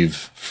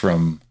reprieve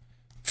from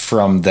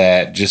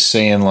that, just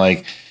saying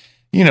like,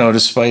 you know,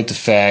 despite the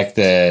fact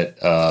that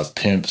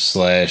pimp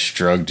 /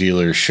 drug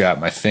dealer shot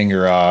my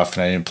finger off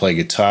and I didn't play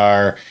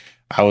guitar,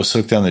 I was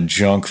hooked on the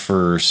junk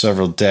for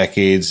several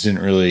decades,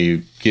 didn't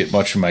really get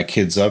much of my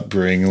kids'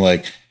 upbringing.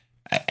 Like,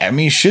 I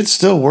mean, shit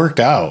still worked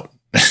out,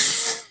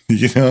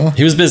 you know?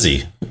 he was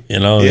busy, you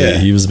know, Yeah.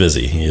 he was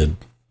busy. He had,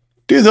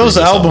 Dude, those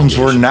Previous albums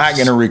were obligations. not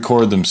going to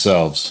record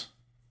themselves.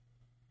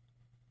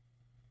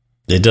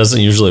 it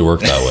doesn't usually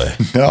work that way.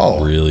 No.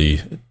 It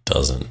really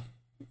doesn't.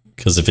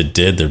 Because if it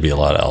did, there'd be a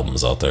lot of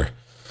albums out there.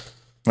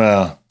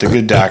 Well, The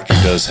Good Doctor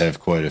does have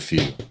quite a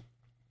few.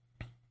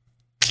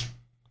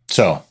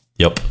 So,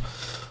 Yep.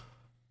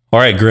 All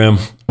right, Grim.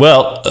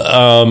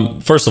 Well,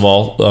 first of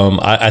all,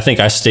 I think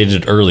I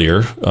stated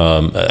earlier,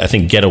 I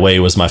think Getaway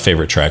was my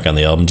favorite track on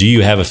the album. Do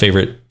you have a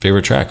favorite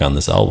track on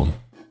this album?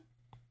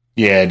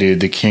 yeah, dude,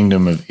 The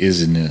Kingdom of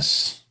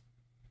Isness.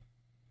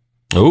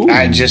 Oh,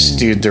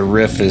 Dude, the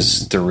riff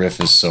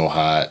is so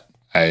hot.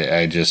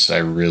 I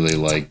really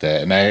like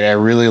that. And I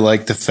really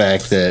like the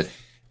fact that,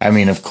 I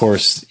mean, of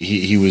course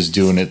he was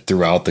doing it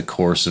throughout the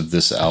course of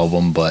this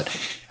album, but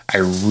I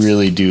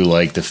really do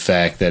like the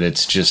fact that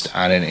it's just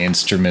on an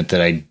instrument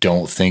that I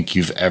don't think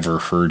you've ever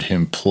heard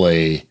him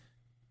play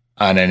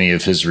on any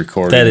of his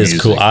recorded that is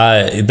music. cool.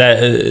 I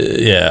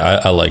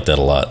like that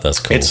a lot. That's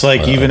cool. It's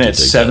like, I even do at dig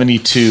that.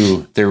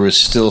 72, there was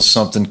still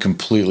something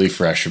completely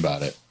fresh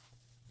about it.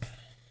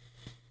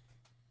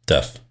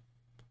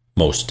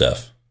 Most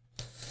deaf.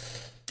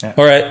 Yeah.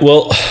 All right.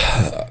 Well,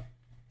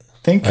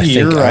 think I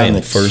you're think I on am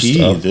the first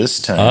T up. this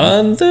time.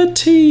 On the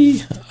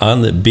T.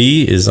 On the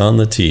B is on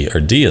the T. Or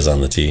D is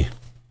on the T.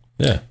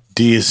 Yeah.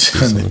 D is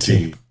on the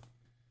T.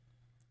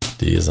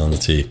 D is on the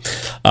T.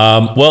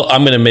 Well,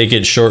 I'm going to make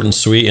it short and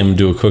sweet and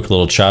do a quick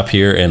little chop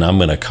here, and I'm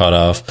going to cut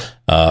off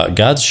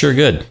God's Sure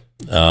Good.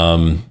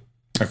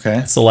 Okay.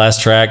 It's the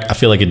last track. I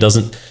feel like it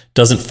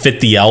doesn't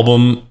fit the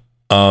album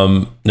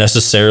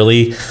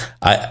necessarily.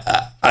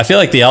 I feel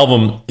like the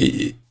album,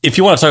 if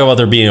you want to talk about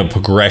there being a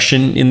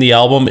progression in the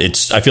album,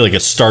 I feel like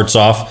it starts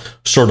off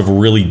sort of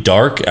really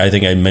dark. I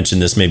think I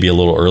mentioned this maybe a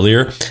little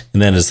earlier,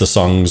 and then as the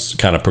songs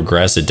kind of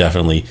progress, it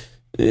definitely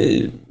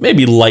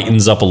maybe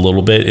lightens up a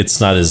little bit.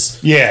 It's not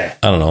as I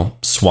don't know,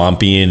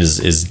 swampy and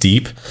as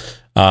deep.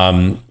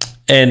 And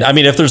I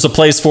mean, if there's a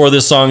place for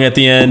this song at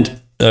the end,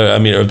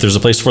 if there's a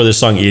place for this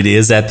song, it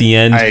is at the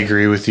end. I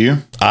agree with you.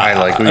 I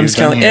like what I'm you've just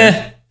kind done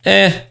of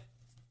here.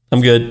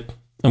 I'm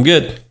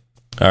good.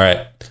 All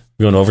right,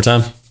 we going to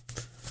overtime?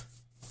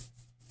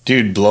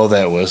 Dude, blow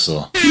that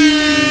whistle. Man,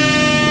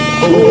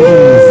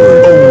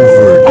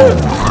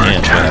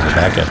 try to have a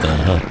backup then,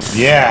 huh?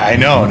 Yeah, I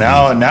know.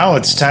 Now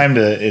it's time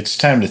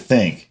to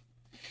think.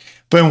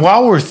 But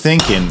while we're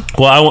thinking,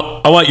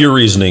 Well, I want your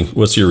reasoning.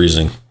 What's your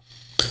reasoning?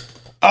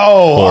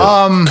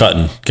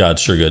 Cutting.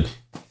 God's Sure Good.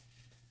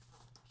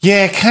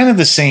 yeah, kind of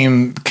the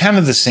same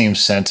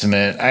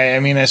sentiment. I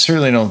mean, I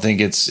certainly don't think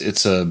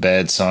it's a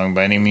bad song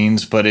by any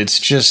means, but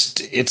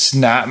it's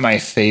not my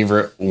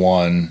favorite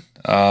one.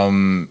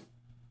 I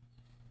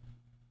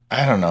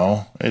don't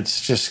know.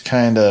 It's just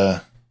kind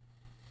of,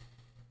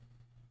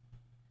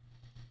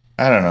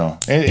 I don't know.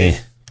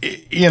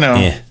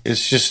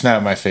 It's just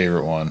not my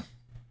favorite one.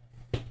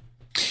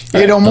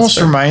 It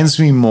almost reminds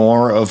me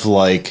more of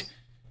like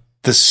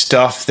the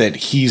stuff that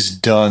he's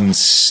done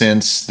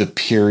since the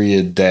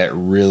period that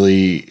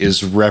really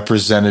is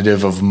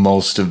representative of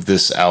most of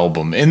this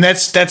album. And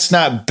that's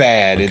not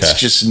bad. Okay. It's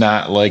just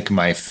not like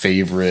my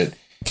favorite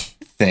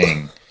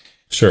thing.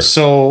 Sure.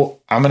 So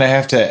I'm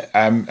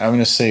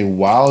gonna say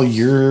while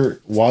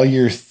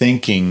you're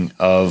thinking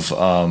of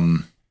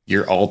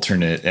your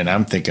alternate and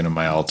I'm thinking of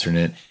my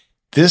alternate,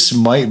 this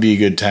might be a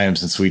good time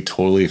since we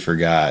totally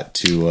forgot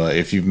to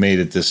if you've made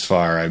it this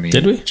far. I mean,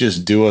 did we?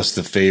 Just do us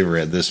the favor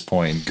at this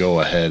point. Go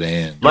ahead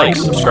and like,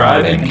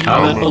 subscribe, and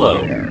comment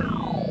below.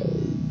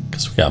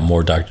 Because we got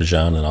more Dr.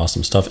 John and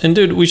awesome stuff. And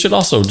dude, we should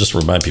also just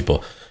remind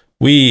people,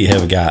 we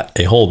have got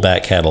a whole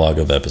back catalog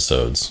of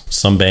episodes.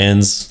 Some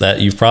bands that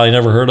you've probably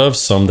never heard of,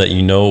 some that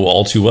you know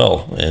all too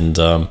well, and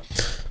a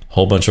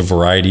whole bunch of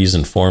varieties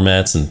and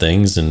formats and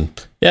things.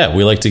 And yeah,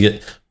 we like to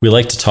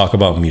talk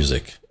about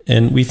music,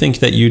 and we think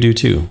that you do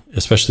too,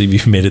 especially if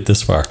you've made it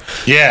this far.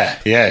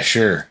 Yeah,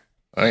 sure.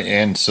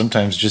 And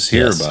sometimes just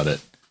hear about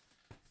it.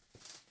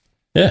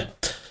 Yeah.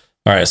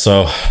 All right,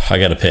 so I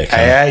got to pick.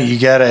 Huh? You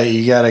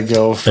gotta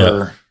go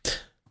for.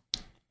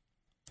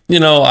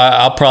 Yep.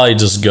 I'll probably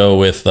just go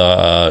with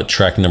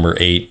track number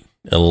 8,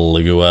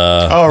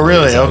 Eligua. Oh,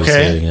 really?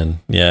 Okay.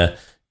 Yeah.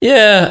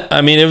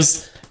 I mean, it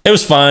was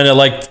fine. I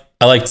liked.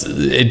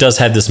 It does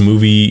have this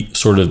movie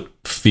sort of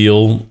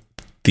feel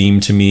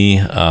theme to me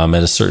at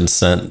a certain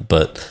sense,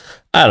 but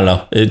I don't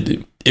know.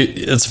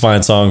 It's a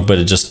fine song, but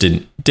it just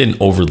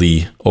didn't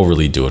overly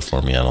do it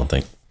for me. I don't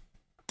think.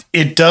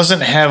 It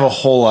doesn't have a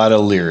whole lot of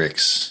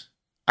lyrics.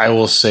 I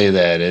will say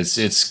that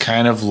it's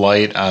kind of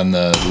light on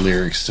the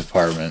lyrics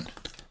department.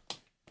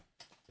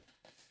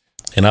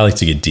 And I like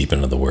to get deep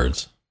into the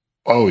words.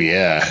 Oh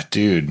yeah,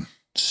 dude,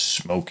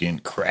 smoking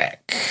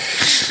crack.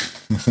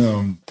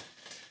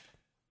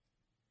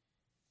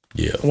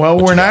 Yeah. Well,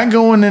 we're not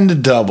going into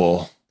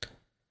double.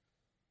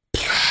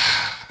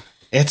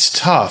 It's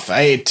tough.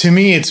 To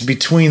me, it's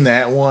between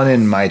that one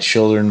and My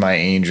Children, My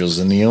Angels.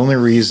 And the only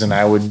reason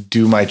I would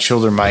do My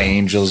Children, My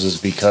Angels is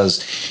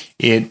because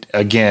it,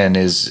 again,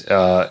 is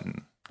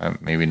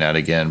maybe not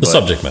again. The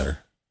subject matter.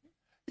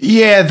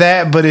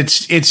 Yeah, but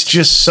it's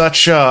just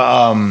such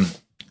a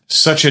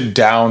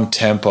down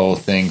tempo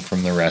thing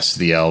from the rest of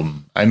the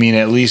album. I mean,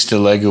 at least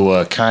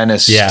Eligua kind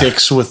of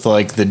sticks with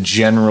like the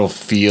general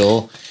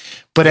feel.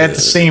 But at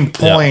the same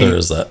point, there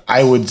is that.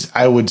 I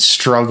would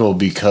struggle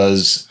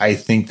because I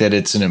think that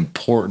it's an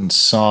important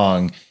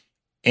song,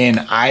 and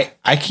I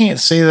can't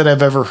say that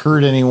I've ever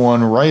heard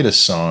anyone write a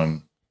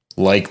song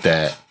like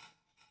that,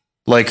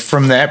 like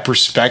from that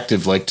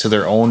perspective, like to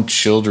their own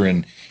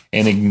children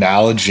and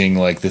acknowledging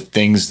like the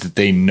things that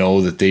they know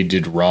that they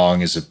did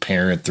wrong as a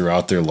parent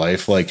throughout their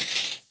life. Like,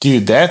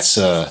 dude, that's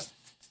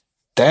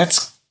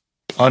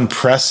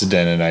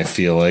unprecedented. I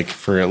feel like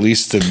for at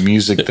least the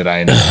music that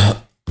I know.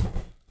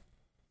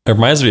 It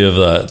reminds me of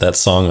that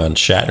song on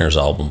Shatner's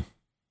album.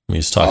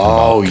 He's talking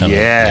about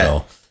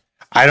kinda,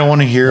 I don't want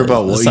to hear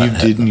about what you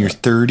did in your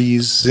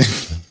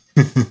 30s.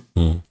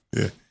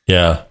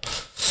 Yeah.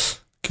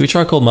 Can we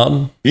try Cold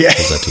Mountain? Yeah. Or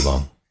is that too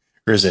long?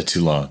 Or is that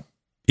too long?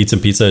 Eat some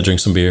pizza, drink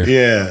some beer.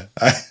 Yeah.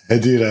 I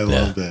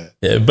love that.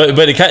 Yeah, but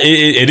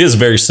it is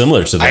very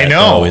similar to that. I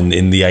know. Though,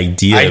 in the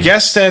idea. I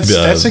guess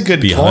that's a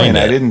good point.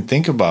 It. I didn't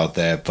think about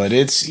that, but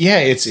it's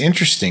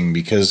interesting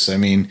because I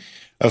mean,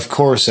 of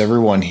course,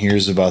 everyone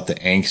hears about the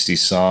angsty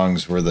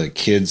songs where the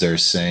kids are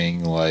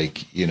saying,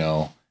 like,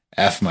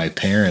 F my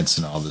parents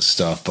and all this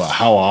stuff. But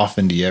how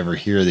often do you ever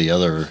hear the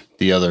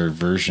other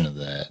version of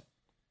that?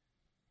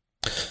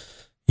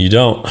 You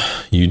don't.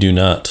 You do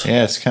not.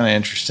 Yeah, it's kind of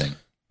interesting.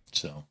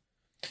 So,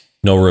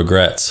 no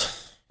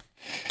regrets.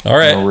 All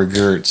right. No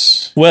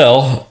regrets.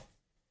 Well,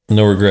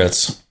 no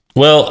regrets.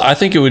 Well, I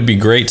think it would be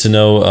great to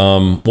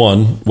know,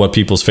 one, what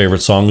people's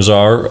favorite songs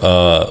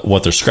are,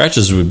 what their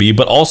scratches would be,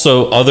 but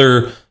also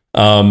other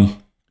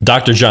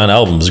Dr. John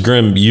albums.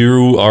 Grim,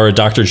 you are a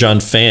Dr.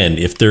 John fan.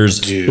 If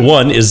there's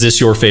one, is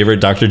this your favorite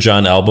Dr.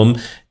 John album?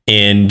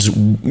 And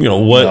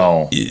what?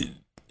 No.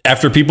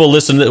 After people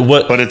listen to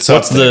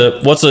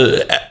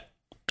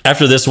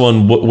after this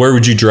one, where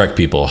would you direct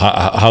people?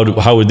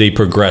 How would they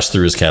progress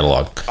through his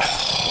catalog?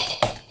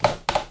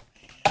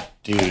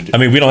 Dude, I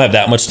mean, we don't have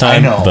that much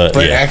time. I know, but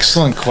yeah.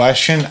 Excellent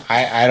question.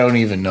 I don't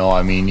even know.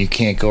 I mean, you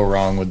can't go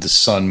wrong with the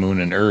Sun, Moon,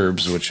 and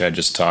Herbs, which I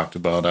just talked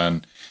about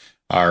on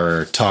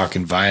our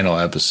Talkin'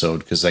 Vinyl episode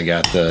because I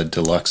got the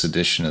deluxe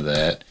edition of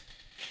that.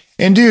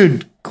 And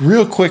dude,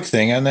 real quick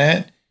thing on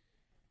that.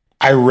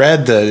 I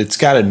read it's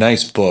got a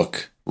nice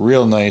book,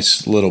 real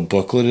nice little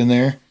booklet in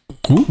there.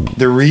 Ooh.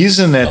 The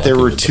reason that there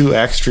were 2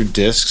 extra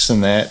discs in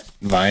that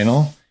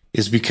vinyl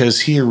is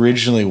because he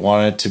originally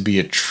wanted it to be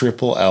a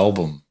triple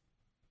album.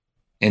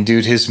 And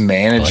dude, his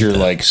manager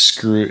totally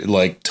screwed.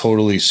 Like,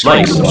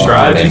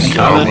 subscribe, and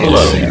comment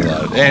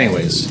below.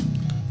 Anyways,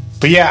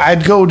 but yeah,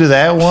 I'd go to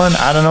that one.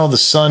 I don't know, the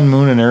Sun,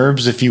 Moon, and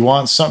Herbs. If you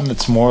want something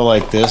that's more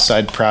like this,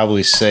 I'd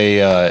probably say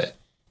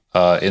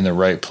In the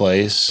Right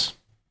Place,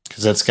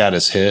 because that's got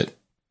his hit,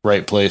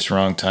 Right Place,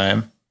 Wrong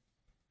Time.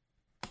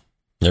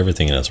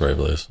 Everything in its right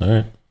place. All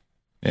right.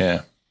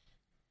 Yeah.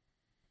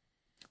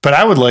 But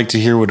I would like to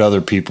hear what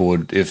other people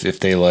would, if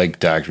they like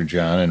Dr.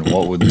 John, and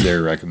what would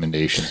their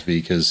recommendations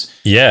be, because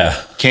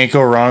can't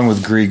go wrong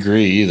with Gree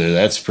either.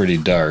 That's pretty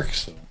dark.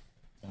 So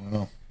I don't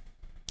know.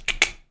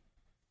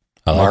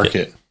 Mark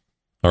it.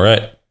 All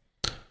right.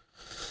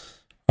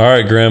 All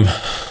right, Grim.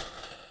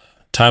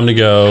 Time to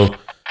go.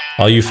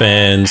 All you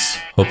fans,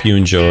 hope you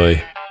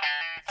enjoy.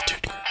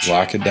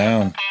 Lock it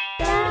down.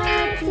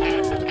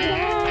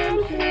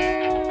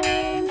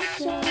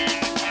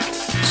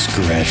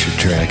 Scratch a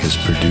Track is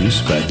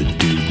produced by the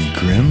Dude and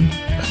Grim.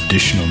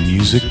 Additional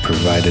music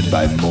provided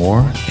by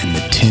Moore and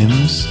the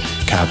Tims.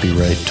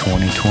 Copyright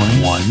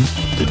 2021.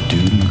 The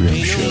Dude and Grim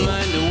Show.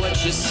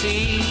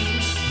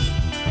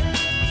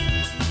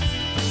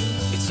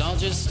 It's all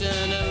just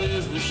an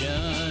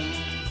illusion.